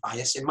induce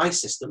bias in my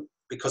system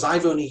because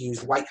I've only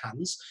used white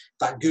hands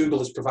that Google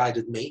has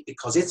provided me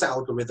because its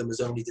algorithm has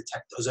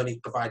only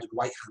provided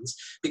white hands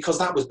because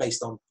that was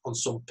based on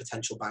some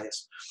potential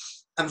bias.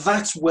 And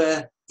that's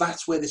where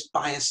this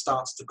bias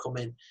starts to come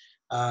in.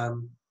 Let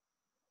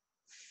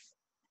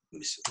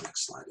me see what the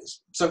next slide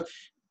is. So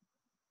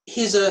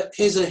here's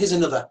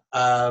another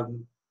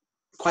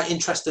quite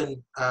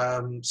interesting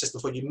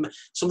system for you.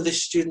 Some of the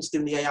students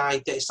doing the AI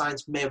data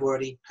science may have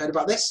already heard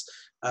about this,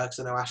 because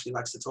I know Ashley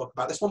likes to talk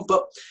about this one.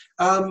 But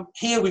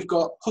here we've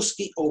got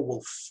husky or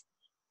wolf.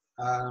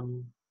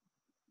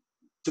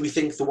 Do we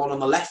think the one on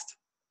the left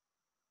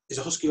is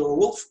a husky or a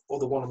wolf, or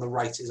the one on the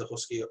right is a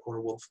husky or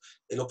a wolf?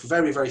 They look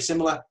very, very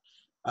similar.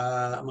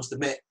 I must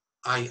admit,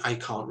 I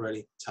can't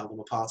really tell them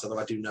apart, although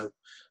I do know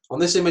on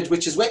this image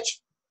which is which.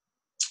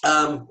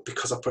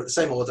 Because I've put it in the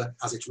same order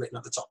as it's written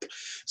at the top.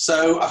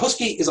 So a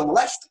husky is on the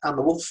left and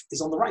the wolf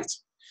is on the right.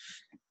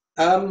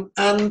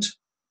 And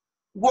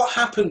what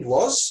happened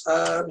was,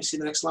 let me see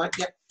the next slide.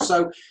 Yeah.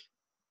 So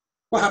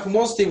what happened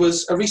was there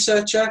was a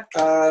researcher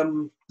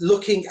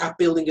looking at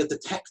building a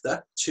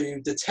detector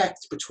to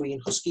detect between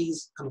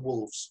huskies and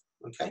wolves.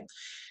 Okay.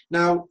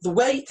 Now the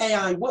way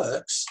AI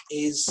works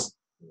is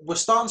we're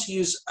starting to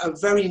use a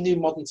very new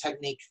modern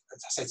technique.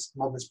 As I say, it's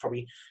modern. It's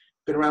probably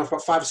been around for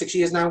about 5 or 6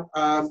 years now.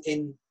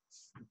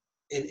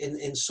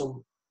 In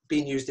some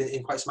being used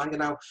in quite some anger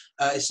now.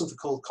 It's something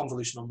called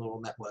convolutional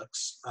neural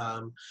networks.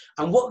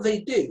 And what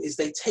they do is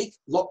they take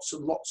lots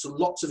and lots and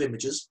lots of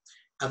images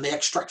and they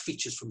extract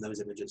features from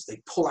those images.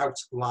 They pull out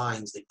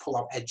lines, they pull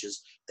out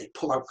edges, they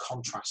pull out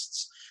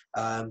contrasts,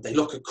 they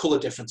look at color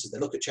differences, they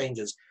look at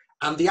changes.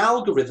 And the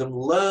algorithm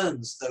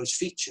learns those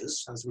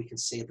features, as we can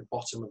see at the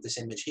bottom of this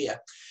image here,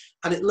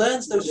 and it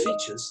learns those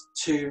features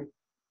to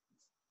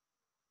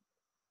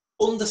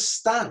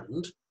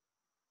understand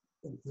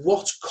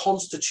what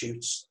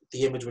constitutes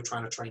the image we're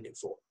trying to train it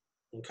for,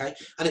 okay?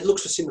 And it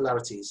looks for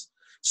similarities.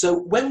 So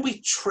when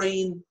we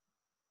train,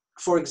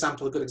 for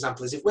example, a good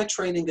example is if we're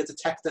training a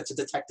detector to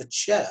detect a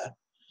chair,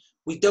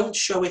 we don't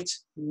show it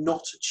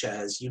not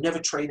chairs. You never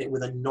train it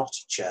with a not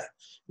chair.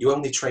 You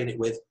only train it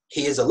with,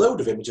 here's a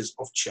load of images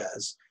of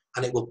chairs,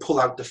 and it will pull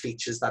out the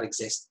features that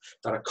exist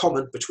that are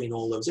common between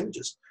all those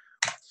images.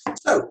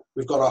 So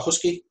we've got our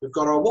husky, we've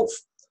got our wolf.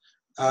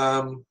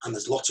 And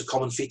there's lots of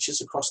common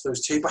features across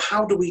those two, but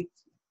how do we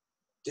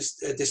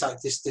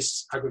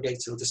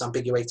disaggregate or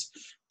disambiguate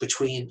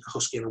between a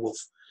husky and a wolf?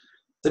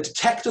 The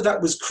detector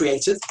that was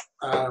created,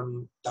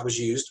 that was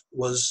used,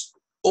 was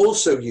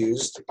also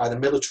used by the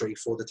military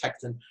for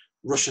detecting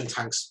Russian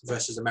tanks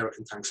versus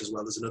American tanks as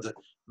well. There's another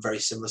very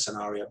similar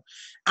scenario.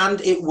 And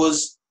it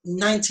was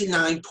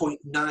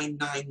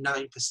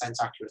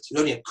 99.999% accurate. There were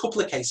only a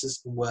couple of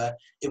cases where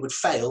it would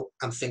fail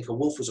and think a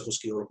wolf was a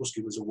husky or a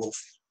husky was a wolf,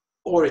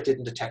 or it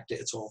didn't detect it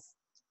at all.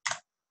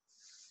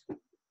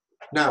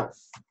 Now,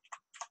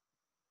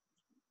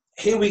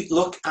 here we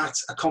look at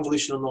a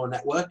convolutional neural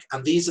network,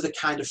 and these are the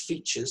kind of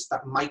features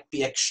that might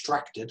be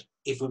extracted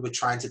if we were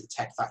trying to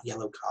detect that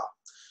yellow car.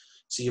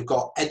 So you've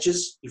got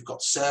edges, you've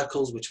got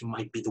circles, which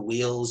might be the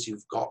wheels,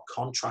 you've got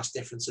contrast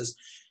differences.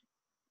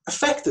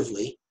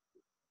 Effectively,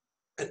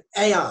 an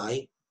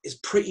AI is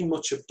pretty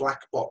much a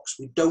black box.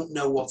 We don't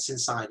know what's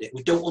inside it.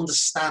 We don't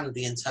understand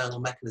the internal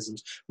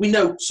mechanisms. We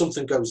know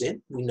something goes in,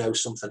 we know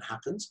something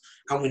happens,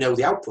 and we know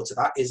the output of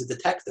that is a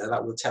detector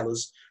that will tell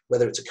us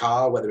whether it's a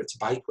car, whether it's a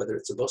bike, whether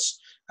it's a bus.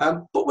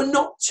 But we're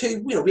not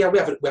too, we have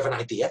an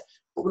idea,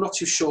 but we're not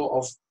too sure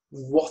of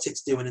what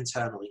it's doing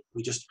internally.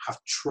 We just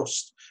have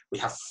trust, we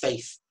have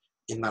faith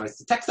in that it's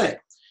detecting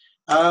it.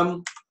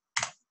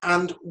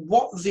 And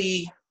what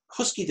the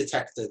husky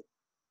detector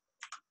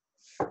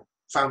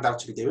found out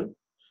to be doing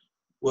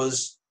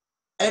was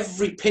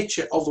every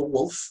picture of a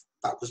wolf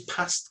that was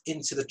passed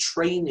into the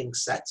training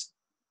set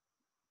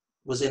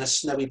was in a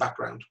snowy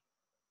background.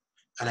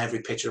 And every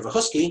picture of a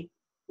husky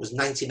was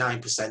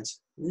 99%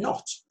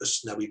 not a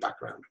snowy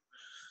background.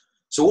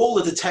 So all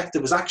the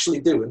detector was actually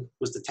doing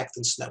was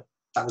detecting snow.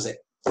 That was it.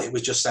 It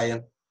was just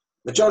saying,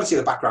 majority of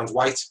the background's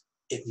white,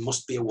 it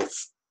must be a wolf.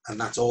 And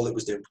that's all it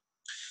was doing.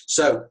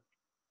 So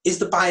is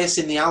the bias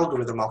in the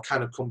algorithm, I'll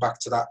kind of come back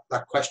to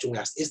that question we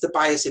asked, is the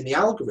bias in the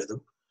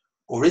algorithm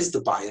or is the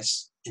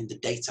bias in the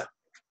data?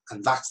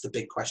 And that's the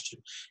big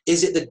question.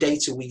 Is it the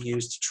data we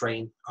use to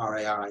train our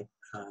AI?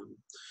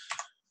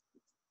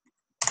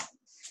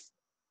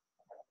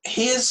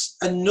 Here's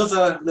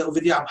another little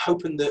video. I'm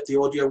hoping that the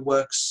audio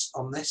works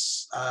on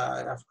this.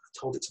 I've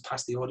told it to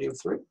pass the audio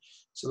through.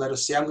 So let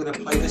us see. I'm going to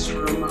play this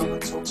for a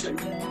moment or two.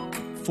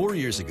 4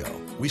 years ago,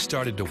 we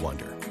started to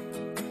wonder,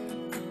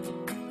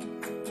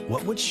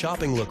 what would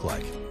shopping look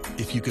like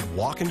if you could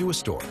walk into a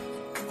store,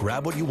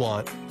 grab what you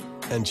want,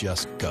 and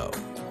just go?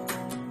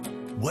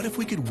 What if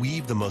we could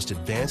weave the most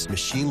advanced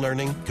machine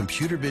learning,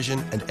 computer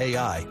vision, and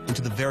AI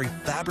into the very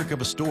fabric of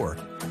a store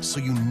so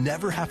you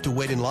never have to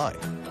wait in line?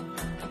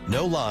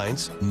 No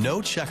lines,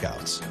 no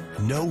checkouts,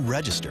 no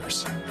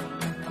registers.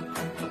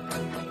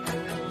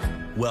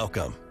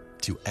 Welcome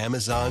to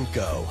Amazon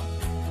Go.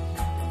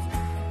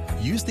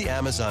 Use the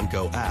Amazon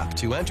Go app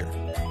to enter.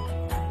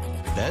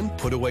 Then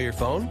put away your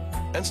phone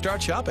and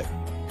start shopping.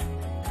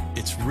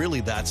 It's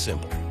really that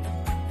simple.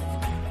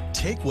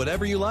 Take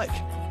whatever you like.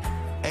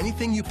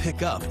 Anything you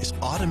pick up is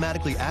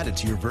automatically added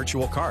to your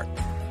virtual cart.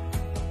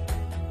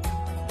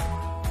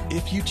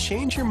 If you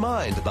change your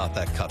mind about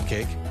that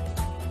cupcake,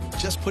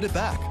 just put it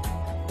back.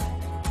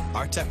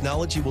 Our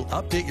technology will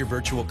update your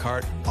virtual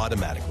cart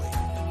automatically.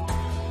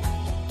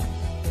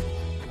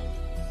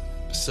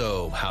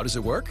 So, how does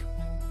it work?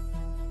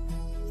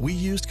 We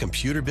used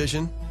computer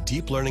vision,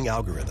 deep learning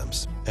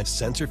algorithms, and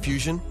sensor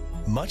fusion,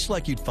 much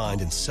like you'd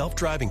find in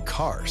self-driving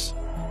cars.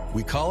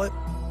 We call it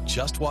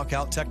Just Walk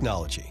Out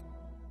technology.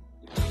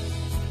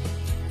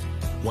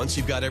 Once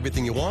you've got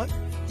everything you want,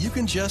 you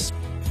can just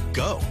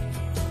go.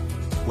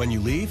 When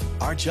you leave,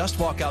 our Just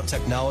Walk Out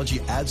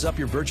technology adds up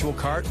your virtual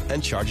cart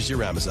and charges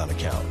your Amazon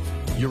account.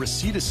 Your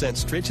receipt is sent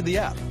straight to the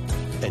app,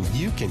 and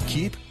you can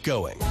keep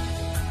going.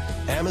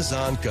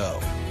 Amazon Go.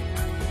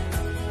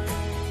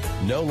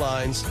 No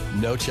lines,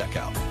 no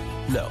checkout.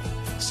 No,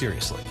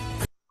 seriously.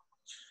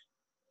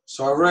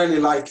 So I really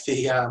like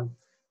the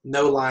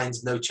no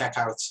lines, no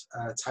checkout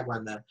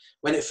tagline there.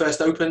 When it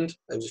first opened,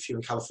 there was a few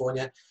in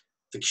California.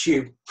 The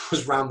queue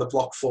was round the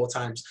block 4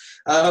 times.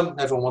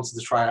 Everyone wanted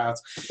to try it out.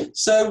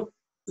 So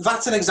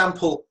that's an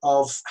example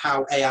of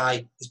how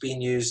AI is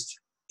being used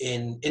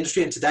in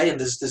industry and today, and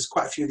there's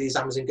quite a few of these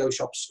Amazon Go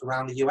shops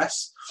around the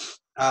US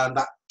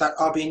that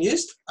are being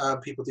used.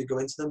 People do go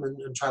into them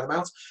and try them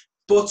out.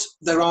 But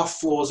there are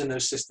flaws in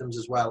those systems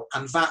as well,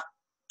 and that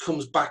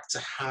comes back to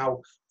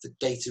how the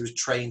data is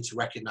trained to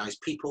recognize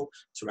people,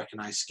 to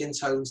recognize skin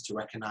tones, to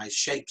recognize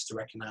shapes, to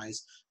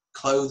recognize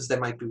clothes they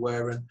might be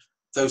wearing,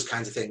 those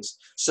kinds of things.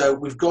 So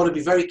we've got to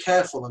be very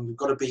careful, and we've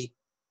got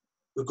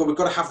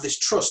to have this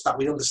trust that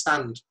we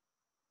understand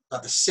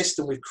that the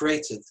system we've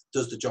created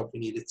does the job we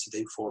need it to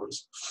do for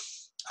us.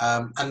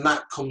 And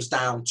that comes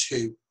down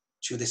to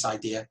this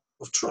idea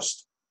of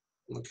trust.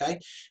 Okay,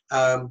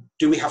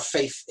 do we have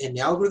faith in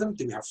the algorithm?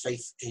 Do we have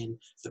faith in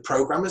the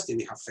programmers? Do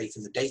we have faith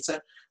in the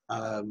data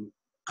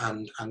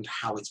and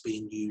how it's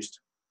being used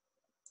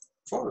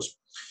for us?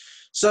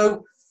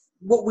 So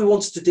what we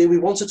wanted to do, we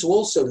wanted to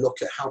also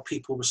look at how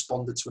people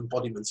responded to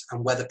embodiments,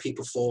 and whether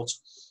people thought,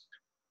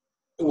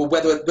 or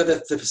whether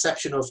the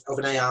perception of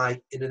an AI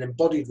in an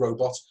embodied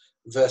robot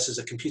versus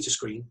a computer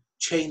screen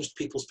changed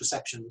people's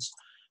perceptions.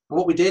 And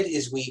what we did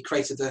is we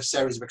created a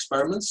series of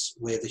experiments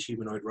with a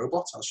humanoid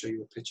robot. I'll show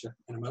you a picture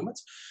in a moment.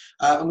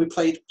 And we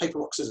played paper,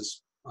 rock,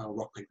 scissors.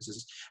 Rock, paper,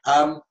 scissors.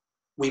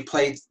 We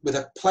played with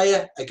a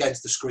player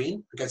against the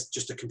screen, against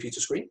just a computer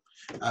screen,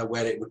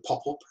 where it would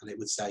pop up and it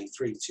would say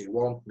 3, 2,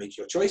 1, make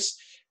your choice.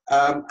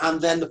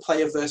 And then the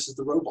player versus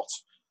the robot.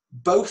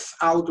 Both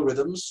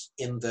algorithms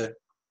in the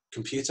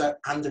computer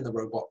and in the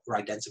robot were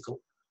identical.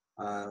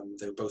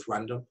 They were both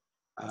random.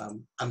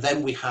 And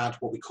then we had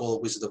what we call a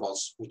Wizard of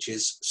Oz, which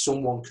is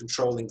someone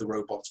controlling the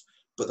robot,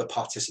 but the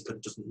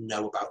participant doesn't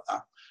know about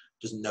that,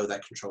 doesn't know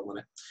they're controlling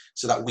it,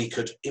 so that we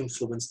could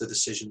influence the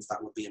decisions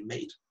that were being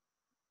made.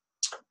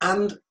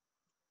 And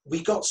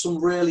we got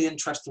some really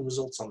interesting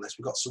results on this.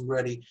 We got some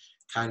really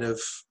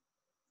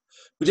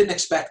we didn't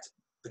expect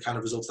the kind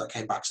of results that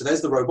came back. So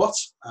there's the robot.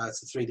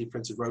 It's a 3D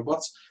printed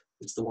robot.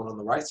 It's the one on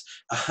the right.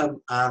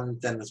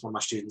 And then there's one of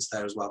my students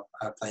there as well,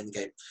 playing the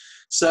game.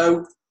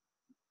 So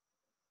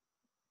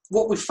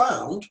what we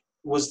found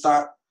was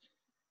that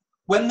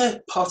when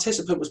the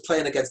participant was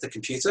playing against the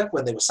computer,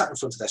 when they were sat in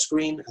front of their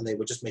screen and they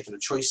were just making a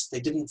choice, they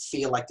didn't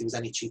feel like there was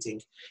any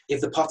cheating.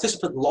 If the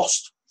participant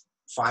lost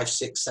 5,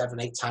 6, 7,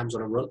 8 times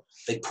on a run,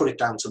 they put it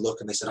down to luck,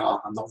 and they said, oh,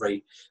 I'm not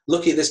very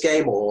lucky at this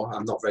game, or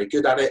I'm not very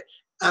good at it.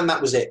 And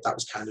that was it. That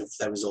was kind of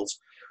their result.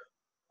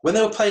 When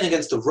they were playing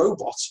against a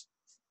robot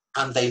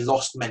and they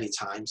lost many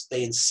times,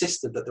 they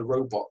insisted that the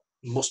robot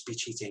must be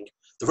cheating.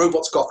 The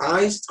robot's got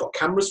eyes, it's got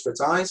cameras for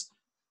its eyes.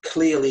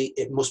 Clearly,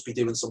 it must be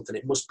doing something.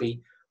 It must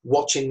be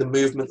watching the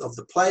movement of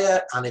the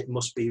player, and it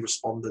must be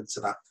responding to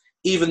that,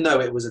 even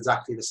though it was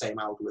exactly the same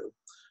algorithm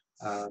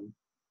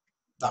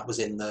that was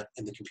in the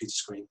computer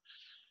screen.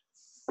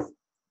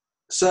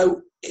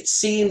 So it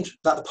seemed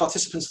that the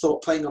participants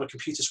thought playing on a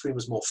computer screen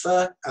was more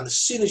fair, and as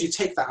soon as you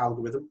take that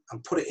algorithm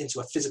and put it into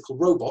a physical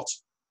robot,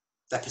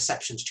 their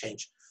perceptions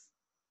change.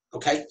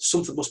 Okay,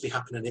 something must be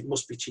happening. It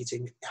must be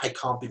cheating. I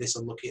can't be this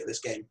unlucky at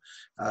this game.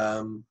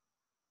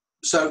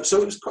 So it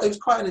was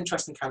quite an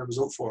interesting kind of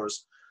result for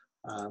us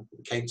that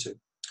we came to.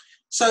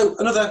 So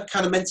another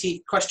kind of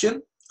Menti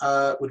question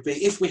would be,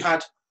 if we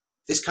had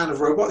this kind of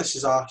robot, this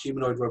is our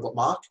humanoid robot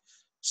Mark,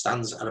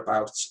 stands at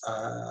about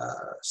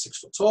 6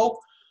 foot tall.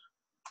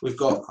 We've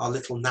got our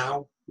little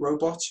Now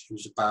robot,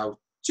 who's about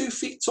 2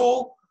 feet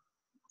tall,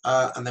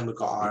 and then we've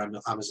got our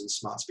Amazon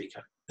smart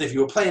speaker. And if you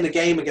were playing a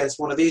game against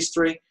one of these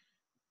three,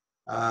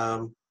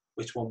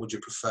 which one would you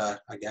prefer,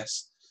 I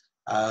guess?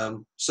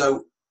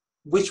 So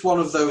which one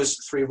of those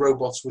 3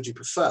 robots would you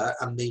prefer?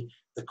 And the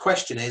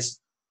question is,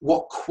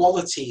 what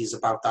qualities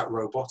about that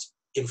robot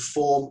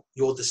inform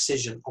your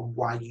decision on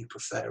why you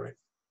prefer it?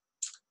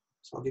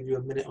 So I'll give you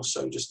a minute or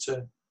so just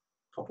to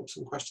pop up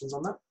some questions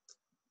on that.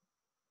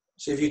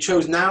 So if you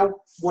chose Now,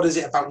 what is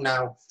it about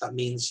Now that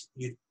means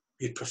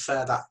you'd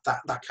prefer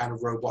that kind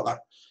of robot, that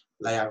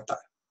layout, that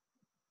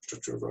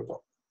structure of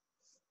robot?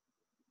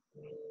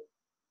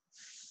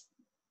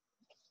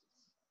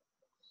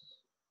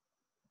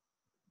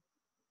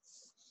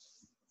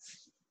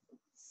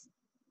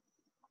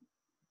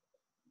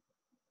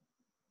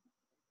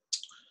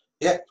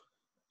 Yeah.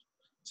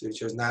 So you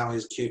chose Now,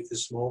 is cute,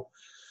 is small.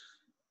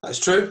 That's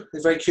true.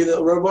 It's a very cute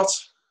little robot.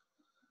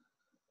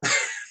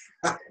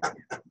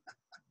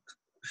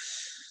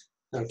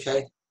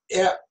 Okay.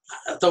 Yeah,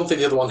 I don't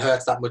think the other one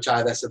hurts that much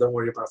either, so don't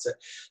worry about it.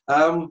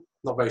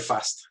 Not very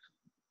fast.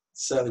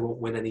 Certainly won't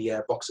win any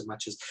boxing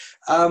matches.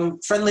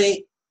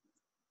 Friendly.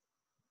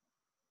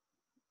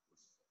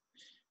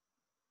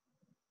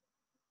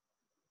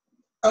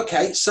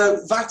 Okay,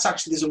 so that's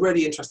actually, there's a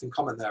really interesting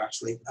comment there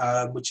actually,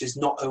 which is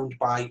not owned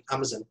by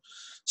Amazon.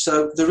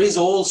 So there is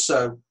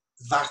also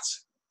that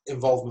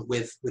involvement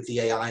with the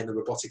AI and the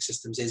robotic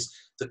systems, is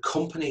the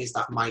companies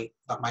that might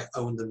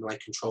own them,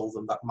 might control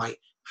them, that might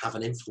have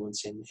an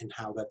influence in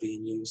how they're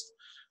being used.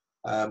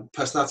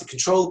 Personality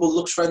controllable,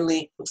 looks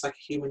friendly, looks like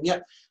a human. Yeah,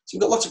 so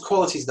we've got lots of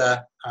qualities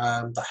there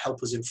that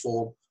help us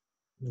inform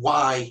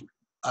why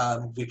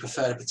we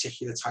prefer a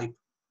particular type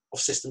of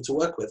system to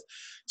work with.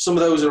 Some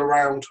of those are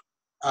around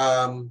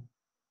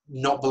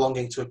not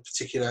belonging to a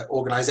particular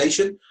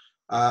organization,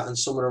 and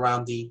some are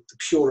around the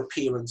pure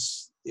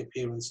appearance, the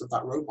appearance of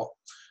that robot,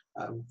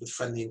 with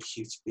friendly and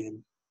cute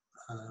being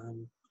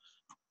the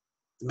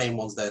main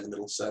ones there in the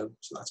middle. So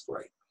that's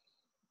great.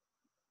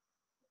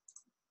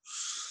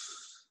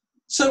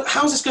 So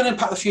how's this going to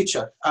impact the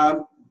future?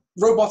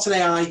 Robots and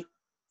AI,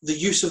 the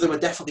use of them are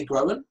definitely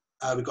growing.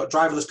 We've got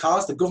driverless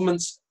cars. The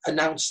government's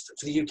announced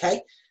for the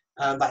UK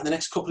that in the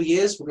next couple of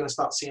years, we're going to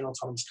start seeing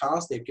autonomous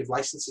cars. They give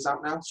licenses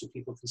out now so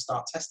people can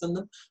start testing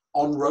them.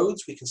 On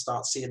roads, we can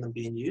start seeing them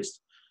being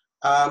used.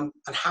 And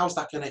how's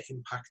that going to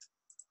impact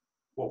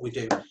what we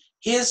do?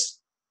 Here's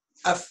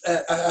a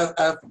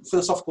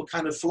philosophical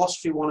kind of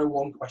philosophy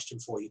 101 question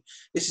for you.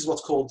 This is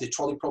what's called the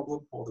trolley problem,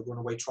 or the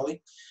runaway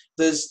trolley.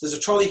 There's a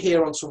trolley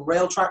here on some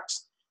rail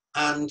tracks,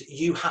 and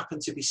you happen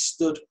to be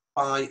stood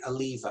by a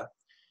lever.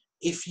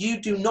 If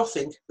you do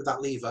nothing with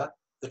that lever,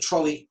 the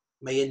trolley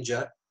may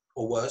injure,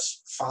 or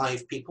worse,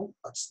 5 people.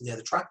 That's near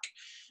the track.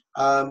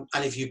 And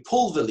if you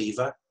pull the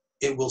lever,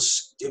 it will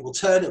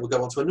turn, it will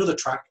go onto another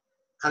track,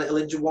 and it'll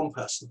injure 1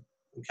 person.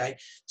 Okay,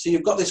 so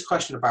you've got this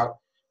question about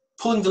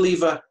pulling the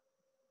lever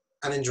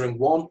and injuring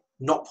 1,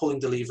 not pulling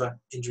the lever,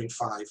 injuring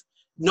 5.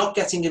 Not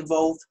getting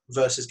involved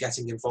versus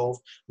getting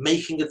involved,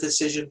 making a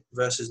decision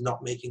versus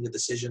not making a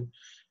decision.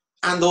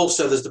 And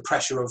also there's the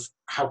pressure of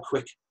how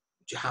quick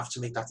you have to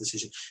make that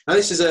decision. Now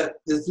this is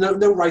there's no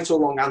right or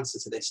wrong answer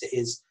to this.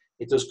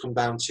 It does come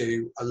down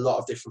to a lot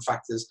of different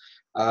factors.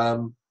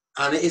 And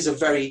it is a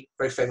very,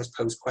 very famous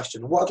posed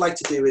question. And what I'd like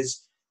to do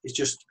is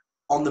just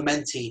on the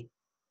Menti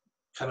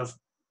kind of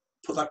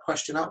put that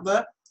question out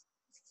there.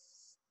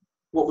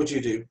 What would you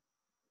do?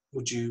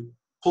 Would you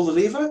pull the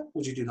lever?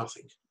 Would you do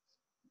nothing?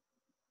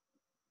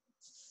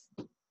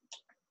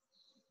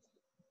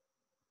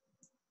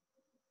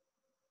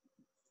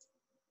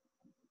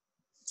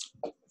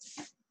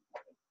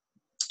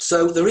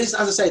 So there is,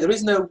 as I say, there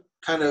is no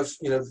kind of,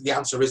 the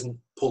answer isn't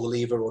pull the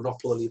lever or not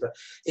pull the lever.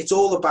 It's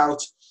all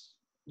about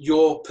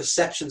your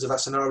perceptions of that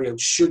scenario.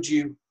 Should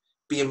you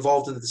be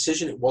involved in the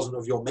decision? It wasn't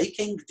of your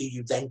making. Do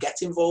you then get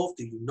involved?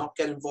 Do you not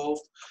get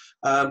involved?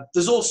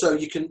 There's also,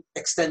 you can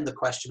extend the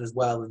question as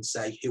well and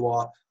say, who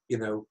are,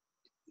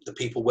 the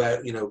people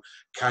where,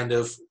 kind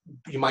of,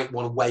 you might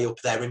want to weigh up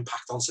their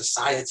impact on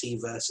society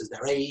versus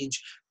their age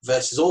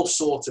versus all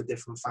sorts of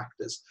different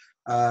factors.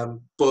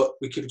 But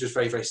we keep it just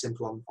very, very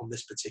simple on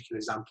this particular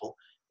example.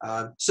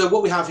 So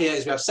what we have here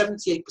is we have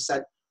 78%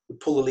 would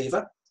pull the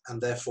lever, and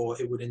therefore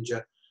it would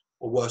injure,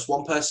 or worse,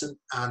 1 person,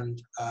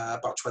 and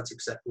about 20%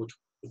 would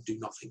do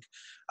nothing.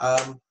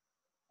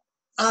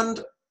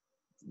 And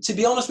to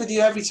be honest with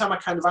you, every time I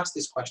kind of ask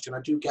this question,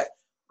 I do get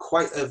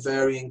quite a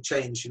varying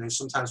change.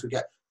 Sometimes we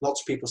get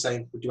lots of people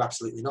saying we do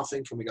absolutely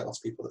nothing, and we get lots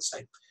of people that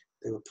say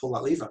they would pull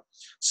that lever.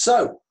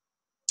 So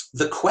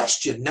the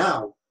question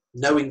now,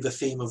 knowing the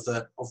theme of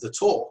the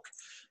talk,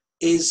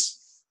 is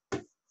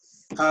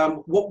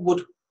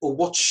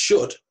what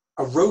should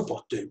a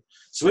robot do?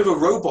 So we have a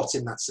robot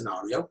in that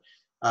scenario.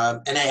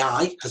 An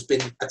AI has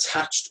been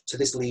attached to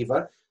this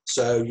lever.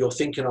 So you're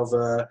thinking of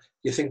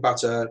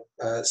about a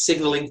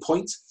signaling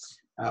point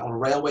on a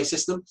railway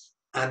system,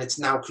 and it's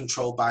now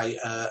controlled by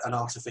an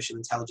artificial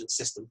intelligence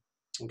system.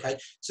 Okay,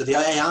 so the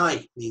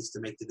AI needs to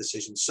make the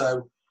decision.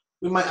 So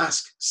we might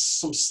ask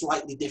some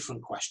slightly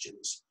different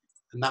questions,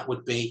 and that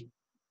would be,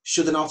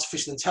 should an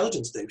artificial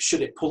intelligence do?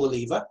 Should it pull a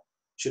lever?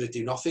 Should it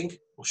do nothing?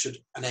 Or should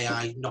an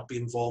AI not be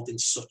involved in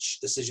such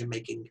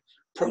decision-making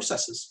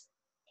processes?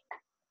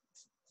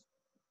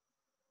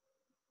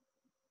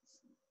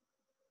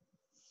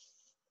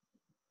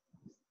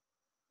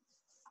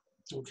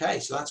 Okay,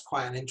 so that's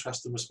quite an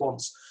interesting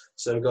response.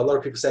 So we've got a lot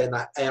of people saying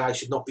that AI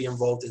should not be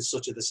involved in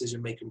such a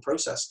decision-making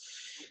process.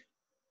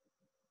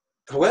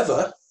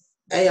 However,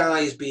 AI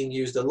is being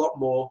used a lot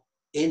more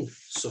in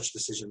such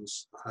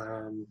decisions.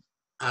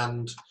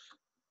 And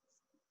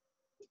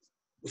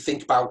we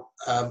think about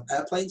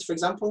airplanes, for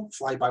example,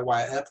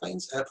 fly-by-wire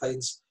airplanes.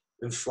 Airplanes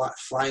have been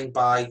flying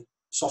by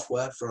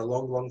software for a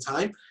long, long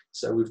time.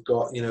 So we've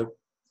got,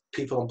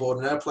 people on board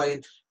an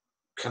airplane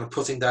kind of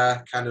putting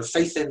their kind of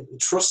faith in and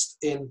trust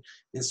in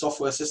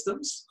software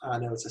systems. I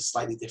know it's a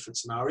slightly different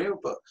scenario,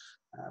 but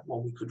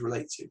one we could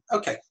relate to.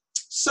 Okay,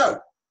 so,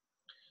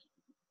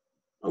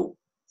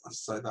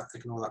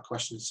 ignore that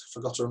question,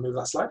 forgot to remove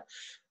that slide.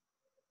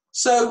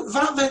 So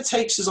that then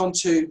takes us on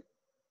to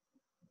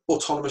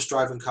autonomous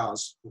driving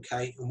cars,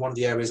 okay? And one of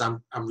the areas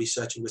I'm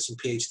researching with some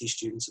PhD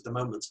students at the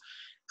moment.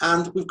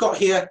 And we've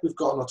got an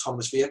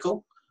autonomous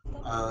vehicle.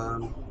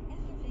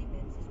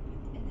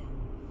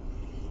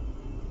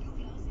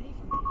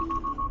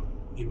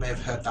 You may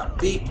have heard that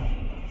beep.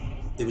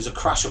 There was a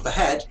crash up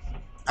ahead,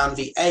 and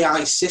the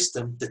AI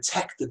system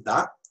detected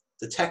that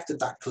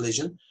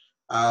collision,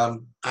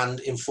 and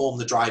informed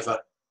the driver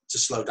to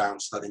slow down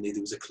so that they knew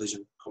there was a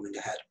collision coming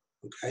ahead.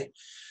 Okay,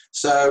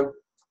 so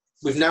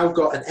we've now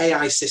got an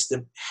AI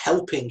system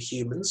helping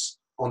humans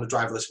on a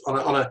driverless,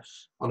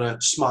 on a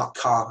smart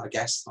car, I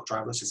guess, not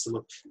driverless, it's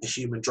still a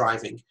human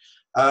driving.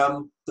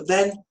 But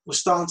then we're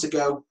starting to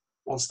go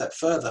one step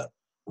further.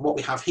 And what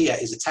we have here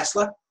is a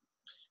Tesla.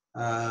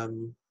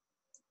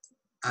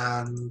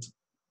 And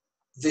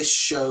this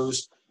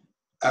shows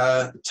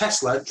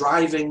Tesla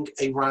driving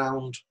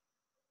around,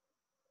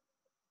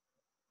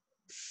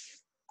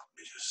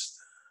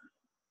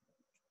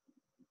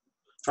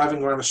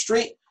 a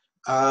street,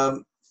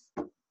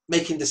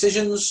 making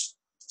decisions,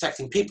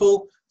 detecting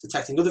people,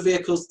 detecting other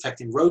vehicles,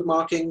 detecting road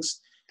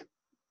markings.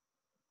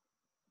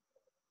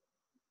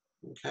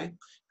 Okay,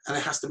 and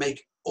it has to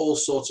make all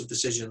sorts of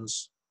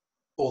decisions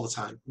all the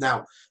time.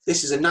 Now,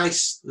 this is a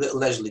nice little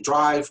leisurely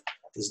drive.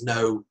 There's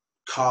no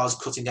cars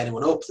cutting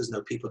anyone up. There's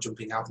no people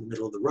jumping out in the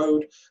middle of the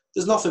road.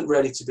 There's nothing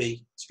really to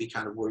be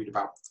kind of worried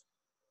about.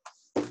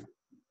 But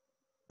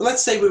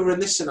let's say we were in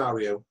this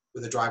scenario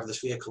with a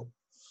driverless vehicle.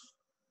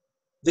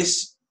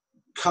 This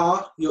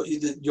car, you're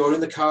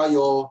in the car,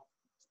 you're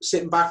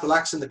sitting back,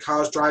 relaxing, the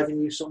car's driving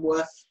you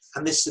somewhere,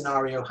 and this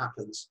scenario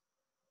happens.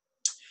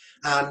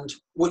 And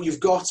what you've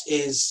got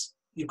is,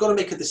 you've got to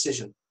make a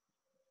decision,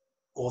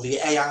 or the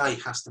AI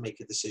has to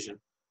make a decision.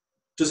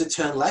 Does it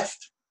turn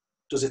left?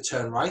 Does it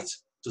turn right?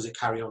 Does it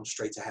carry on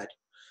straight ahead?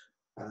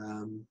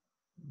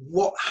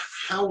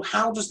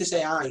 How does this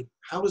AI,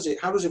 how does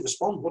it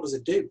respond? What does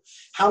it do?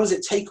 How does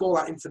it take all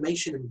that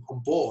information on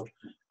board,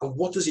 and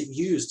what does it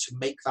use to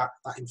make that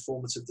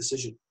informative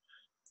decision?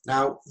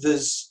 Now,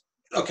 there's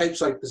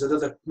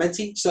another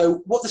Menti.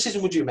 So what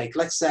decision would you make?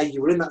 Let's say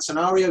you were in that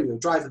scenario, you're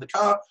driving the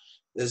car,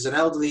 there's an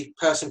elderly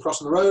person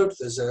crossing the road,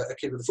 there's a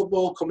kid with a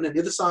football coming in the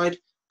other side,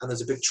 and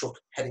there's a big truck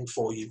heading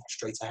for you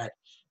straight ahead.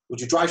 Would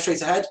you drive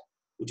straight ahead?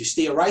 Would you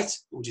steer right?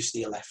 Or would you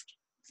steer left?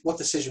 What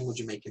decision would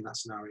you make in that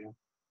scenario?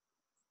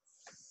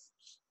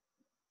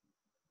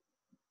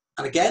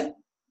 And again,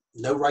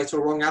 no right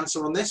or wrong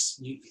answer on this.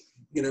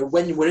 You know,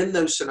 when we're in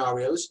those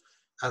scenarios,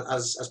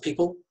 as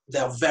people,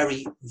 they're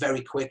very,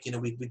 very quick. You know,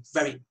 we've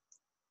very,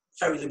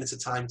 very limited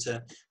time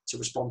to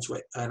respond to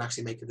it and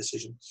actually make a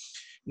decision.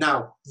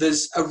 Now,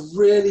 there's a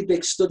really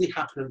big study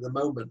happening at the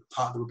moment,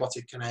 part of the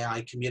robotic and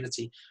AI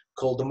community,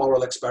 called the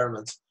Moral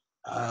Experiment,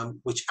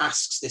 which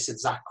asks this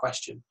exact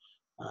question.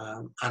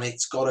 And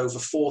it's got over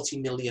 40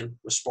 million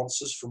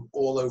responses from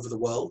all over the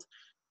world,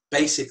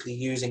 basically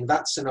using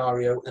that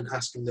scenario and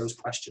asking those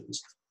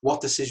questions.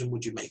 What decision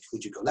would you make?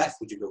 Would you go left?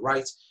 Would you go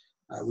right?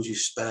 Would you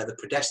spare the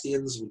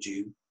pedestrians? Would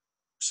you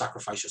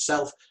sacrifice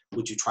yourself?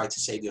 Would you try to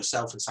save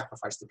yourself and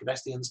sacrifice the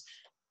pedestrians?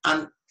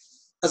 And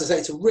as I say,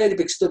 it's a really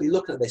big study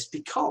looking at this,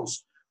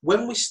 because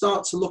when we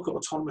start to look at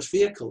autonomous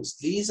vehicles,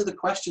 these are the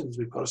questions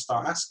we've got to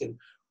start asking.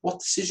 What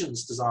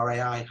decisions does our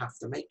AI have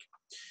to make?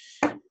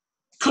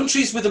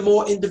 Countries with a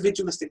more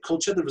individualistic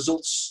culture, the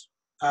results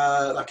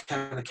that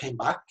kind of came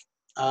back.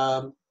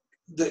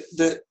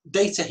 The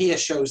data here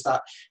shows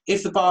that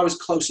if the bar is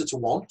closer to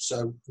 1,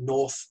 so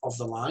north of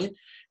the line,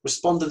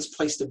 respondents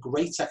placed a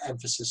greater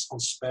emphasis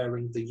on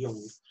sparing the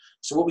young.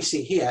 So what we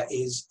see here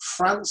is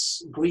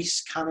France,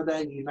 Greece,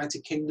 Canada,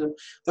 United Kingdom,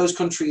 those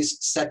countries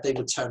said they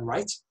would turn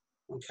right,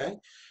 okay?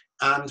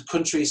 And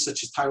countries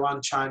such as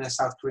Taiwan, China,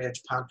 South Korea,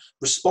 Japan,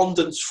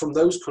 respondents from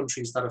those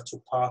countries that have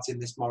took part in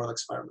this moral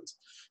experiment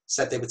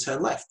said they would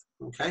turn left,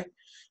 okay?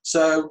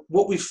 So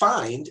what we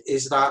find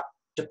is that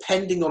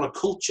depending on a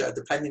culture,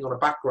 depending on a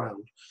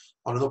background,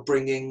 on an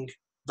upbringing,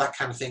 that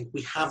kind of thing,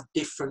 we have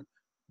different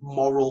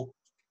moral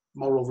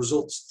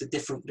results, the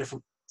different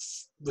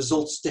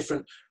results,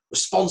 different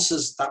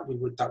responses that we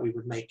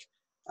would make.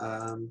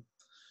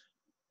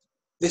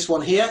 This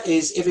one here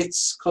is, if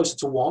it's closer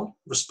to 1,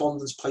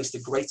 respondents placed a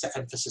greater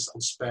emphasis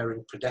on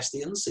sparing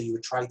pedestrians. So you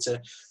would try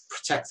to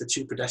protect the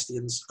 2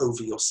 pedestrians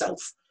over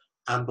yourself,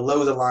 and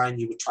below the line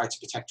you would try to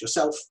protect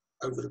yourself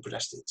over the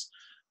pedestrians.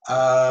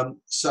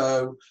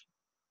 So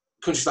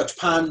countries like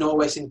Japan,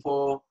 Norway,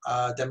 Singapore,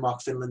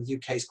 Denmark, Finland,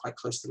 UK is quite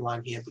close to the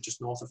line here, but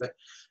just north of it,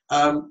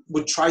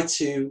 would try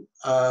to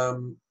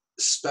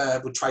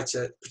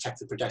protect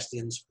the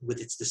pedestrians with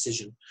its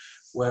decision,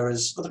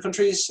 whereas other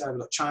countries,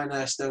 like China,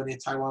 Estonia,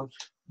 Taiwan,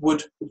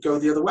 would go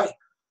the other way.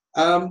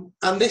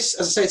 And this,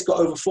 as I say, it's got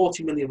over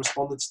 40 million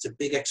respondents. It's a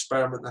big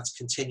experiment that's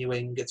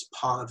continuing. It's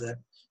part of the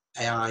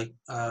AI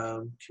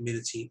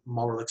community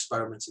moral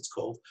experiment, it's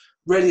called.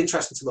 Really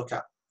interesting to look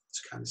at,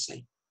 to kind of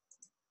see.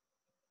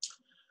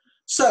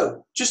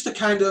 So just the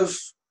kind of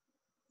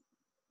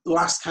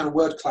last kind of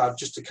word cloud,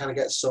 just to kind of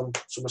get some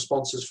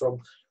responses from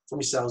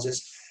yourselves,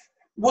 is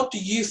what do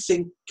you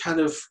think kind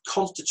of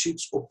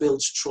constitutes or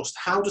builds trust?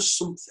 How does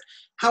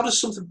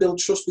something build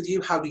trust with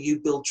you? How do you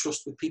build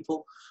trust with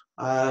people,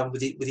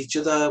 with each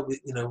other?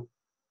 You know,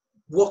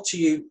 what to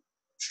you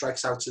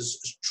strikes out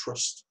as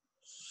trust?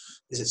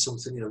 Is it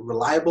something, you know,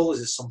 reliable?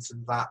 Is it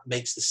something that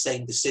makes the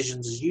same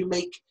decisions as you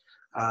make?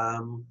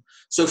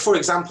 So, for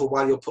example,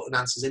 while you're putting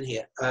answers in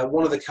here,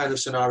 one of the kind of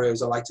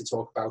scenarios I like to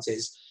talk about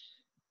is,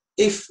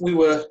 if we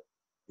were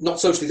not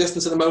socially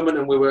distanced at the moment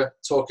and we were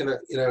talking,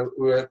 you know,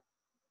 we were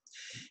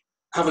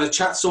having a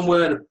chat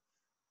somewhere,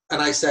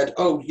 and I said,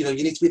 oh, you know,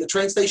 you need to be at the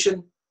train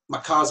station, my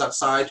car's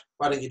outside,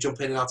 why don't you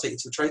jump in and I'll take you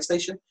to the train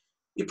station?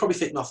 You'd probably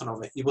think nothing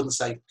of it. You wouldn't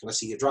say, can I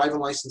see your driving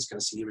license? Can I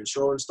see your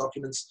insurance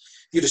documents?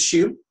 You'd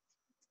assume,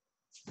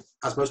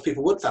 as most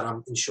people would, that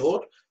I'm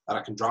insured, that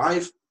I can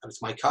drive, and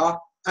it's my car,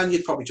 and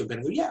you'd probably jump in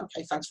and go, yeah,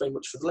 okay, thanks very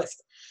much for the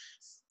lift.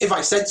 If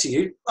I said to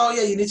you, oh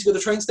yeah, you need to go to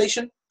the train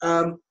station,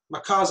 my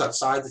car's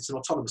outside, it's an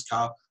autonomous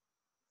car,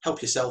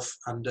 help yourself,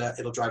 and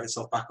it'll drive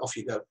itself back, off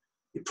you go.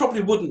 You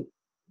probably wouldn't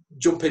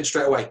jump in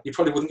straight away. You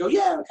probably wouldn't go,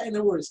 yeah, okay,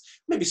 no worries.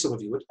 Maybe some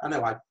of you would. I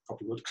know I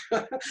probably would.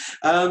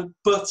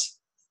 But,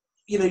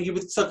 you know, you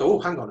would start go, oh,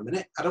 hang on a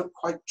minute, I don't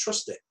quite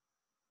trust it.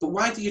 But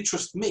why do you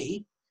trust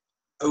me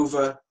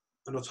over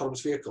an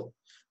autonomous vehicle?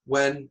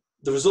 When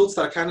the results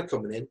that are kind of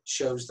coming in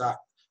shows that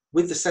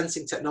with the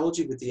sensing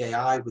technology, with the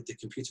AI, with the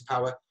computer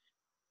power,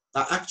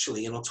 that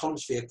actually an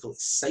autonomous vehicle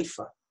is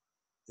safer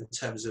in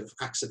terms of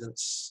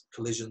accidents,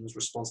 collisions,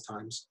 response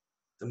times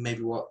than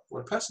maybe what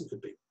a person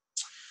could be.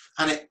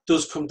 And it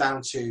does come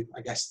down to,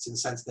 I guess, it's in the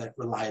sense that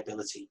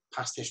reliability,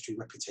 past history,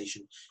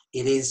 reputation.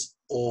 It is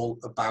all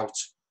about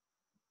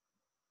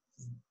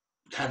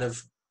kind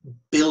of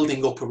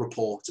building up a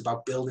rapport. It's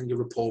about building a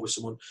rapport with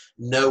someone,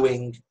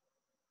 knowing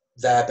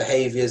their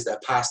behaviors, their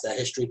past, their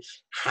history,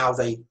 how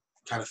they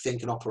kind of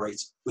think and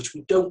operate, which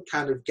we don't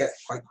kind of get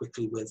quite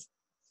quickly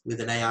with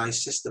an AI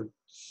system.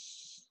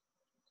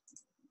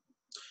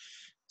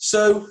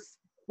 So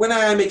when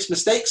AI makes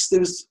mistakes, there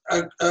was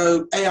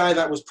a AI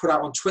that was put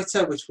out on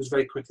Twitter, which was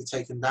very quickly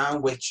taken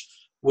down, which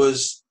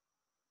was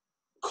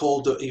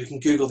called, you can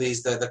Google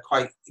these, they're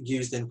quite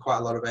used in quite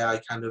a lot of AI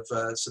kind of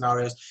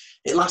scenarios.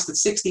 It lasted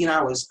 16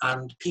 hours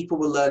and people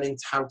were learning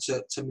how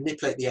to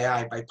manipulate the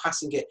AI by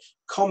passing it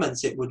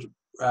comments. It would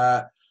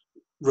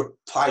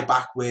reply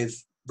back with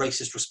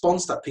racist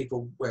response that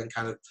people weren't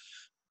kind of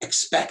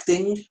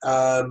expecting,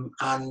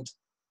 and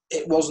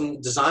it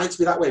wasn't designed to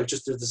be that way. It was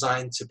just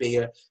designed to be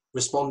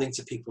responding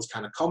to people's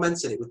kind of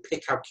comments, and it would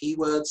pick out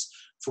keywords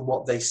from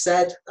what they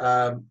said,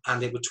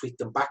 and it would tweet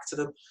them back to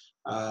them,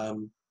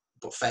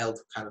 but failed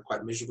kind of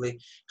quite miserably.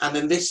 And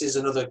then this is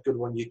another good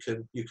one you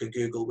can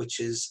Google, which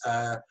is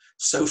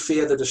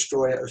Sophia, the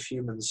Destroyer of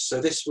Humans.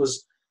 So this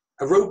was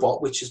a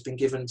robot which has been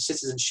given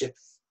citizenship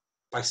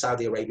by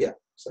Saudi Arabia,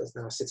 so it's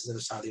now a citizen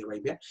of Saudi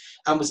Arabia,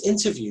 and was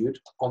interviewed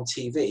on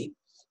TV.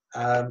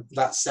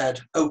 That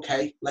said,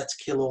 okay, let's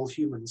kill all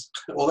humans,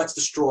 or let's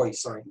destroy,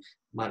 sorry,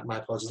 my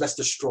apologies, let's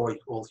destroy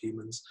all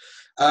humans.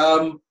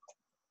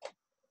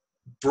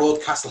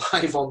 Broadcast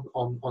live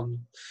on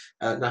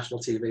national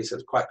TV, so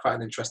it's quite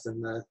an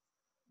interesting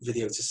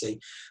video to see.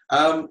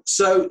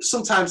 So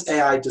sometimes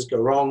AI does go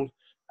wrong,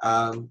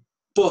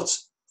 but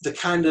the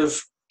kind of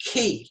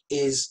key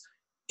is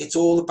it's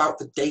all about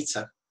the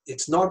data.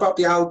 It's not about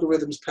the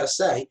algorithms per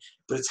se,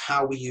 but it's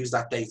how we use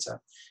that data.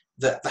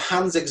 The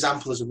hands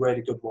example is a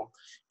really good one.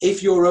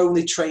 If you're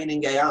only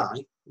training AI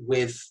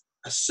with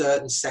a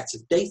certain set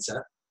of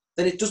data,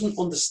 then it doesn't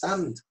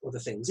understand other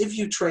things. If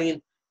you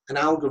train an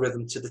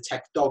algorithm to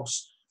detect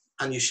dogs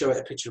and you show it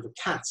a picture of a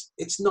cat,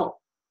 it's not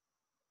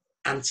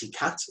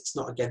anti-cat, it's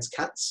not against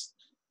cats.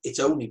 It's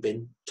only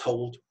been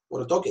told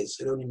what a dog is.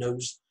 It only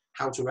knows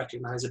how to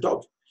recognize a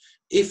dog.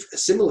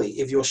 Similarly,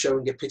 if you're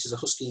showing it pictures of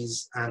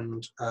huskies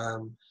and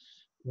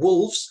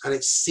wolves, and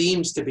it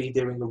seems to be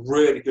doing a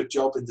really good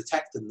job in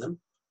detecting them,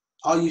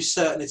 are you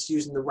certain it's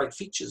using the right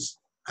features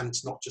and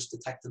it's not just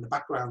detecting the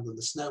background and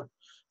the snow?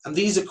 And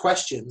these are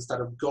questions that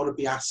have got to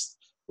be asked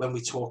when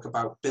we talk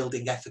about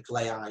building ethical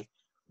AI.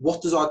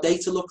 What does our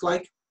data look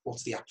like?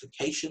 What's the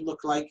application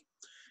look like?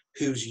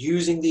 Who's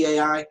using the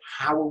AI?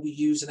 How are we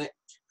using it?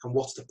 And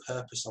what's the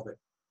purpose of it?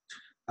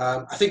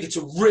 I think it's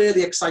a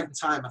really exciting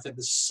time. I think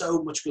there's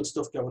so much good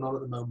stuff going on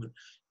at the moment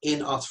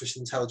in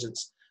artificial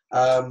intelligence.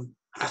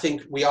 I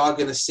think we are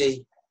going to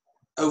see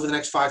over the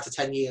next 5 to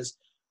 10 years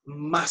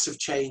massive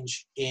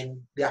change in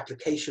the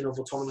application of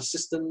autonomous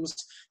systems,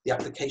 the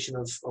application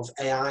of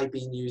AI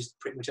being used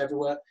pretty much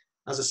everywhere.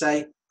 As I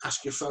say,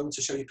 ask your phone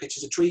to show you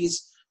pictures of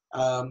trees.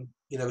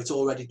 You know, it's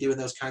already doing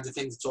those kinds of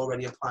things. It's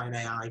already applying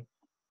AI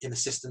in the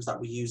systems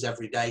that we use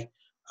every day.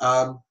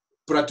 But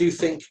I do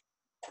think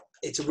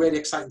it's a really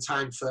exciting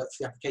time for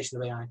the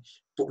application of AI,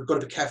 but we've got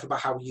to be careful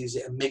about how we use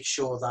it and make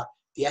sure that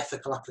the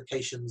ethical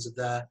applications are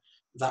there,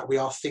 that we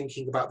are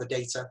thinking about the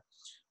data,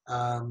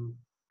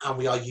 and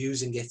we are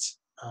using it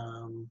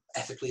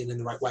ethically and in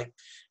the right way.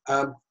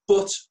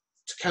 But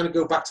to kind of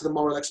go back to the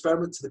moral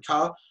experiment, to the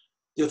car,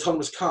 the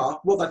autonomous car,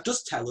 what that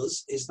does tell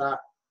us is that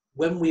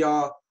when we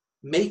are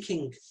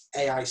making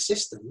AI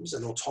systems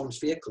and autonomous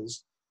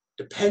vehicles,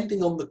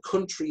 depending on the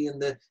country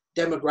and the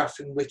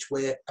demographic in which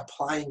we're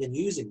applying and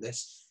using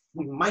this,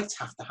 we might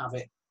have to have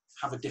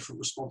a different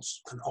response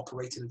and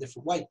operate in a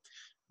different way.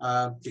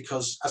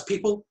 Because as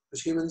people,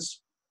 as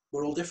humans,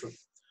 we're all different.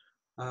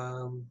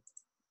 And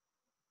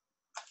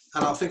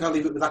I think I'll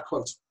leave it with that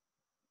quote.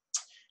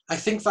 I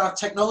think that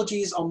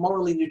technologies are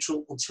morally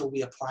neutral until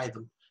we apply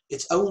them.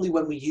 It's only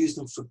when we use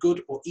them for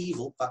good or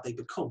evil that they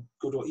become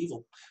good or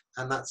evil.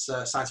 And that's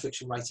science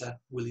fiction writer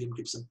William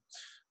Gibson.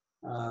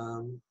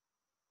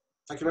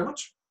 Thank you very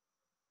much.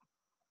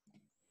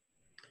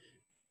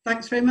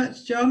 Thanks very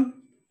much, John.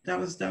 That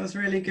was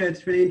really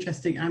good, really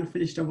interesting, and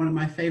finished on one of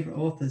my favourite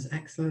authors.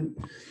 Excellent.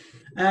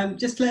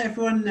 Just to let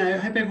everyone know, I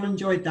hope everyone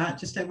enjoyed that.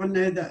 Just let everyone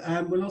know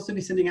that we'll also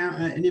be sending out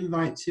an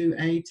invite to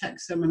a tech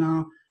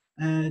seminar,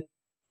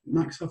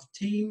 Microsoft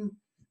team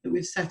that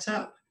we've set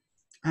up,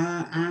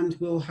 and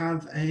we'll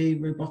have a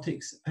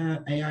robotics,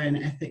 AI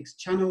and ethics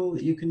channel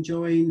that you can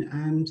join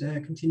and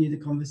continue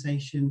the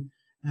conversation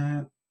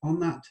on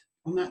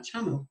that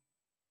channel.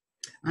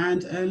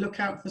 And look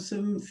out for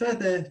some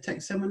further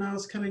tech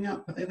seminars coming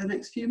up over the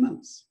next few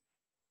months.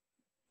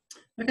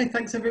 Okay,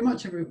 thanks very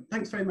much, everyone.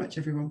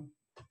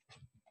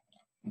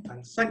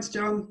 Thanks. Thanks,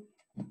 John.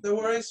 No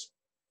worries.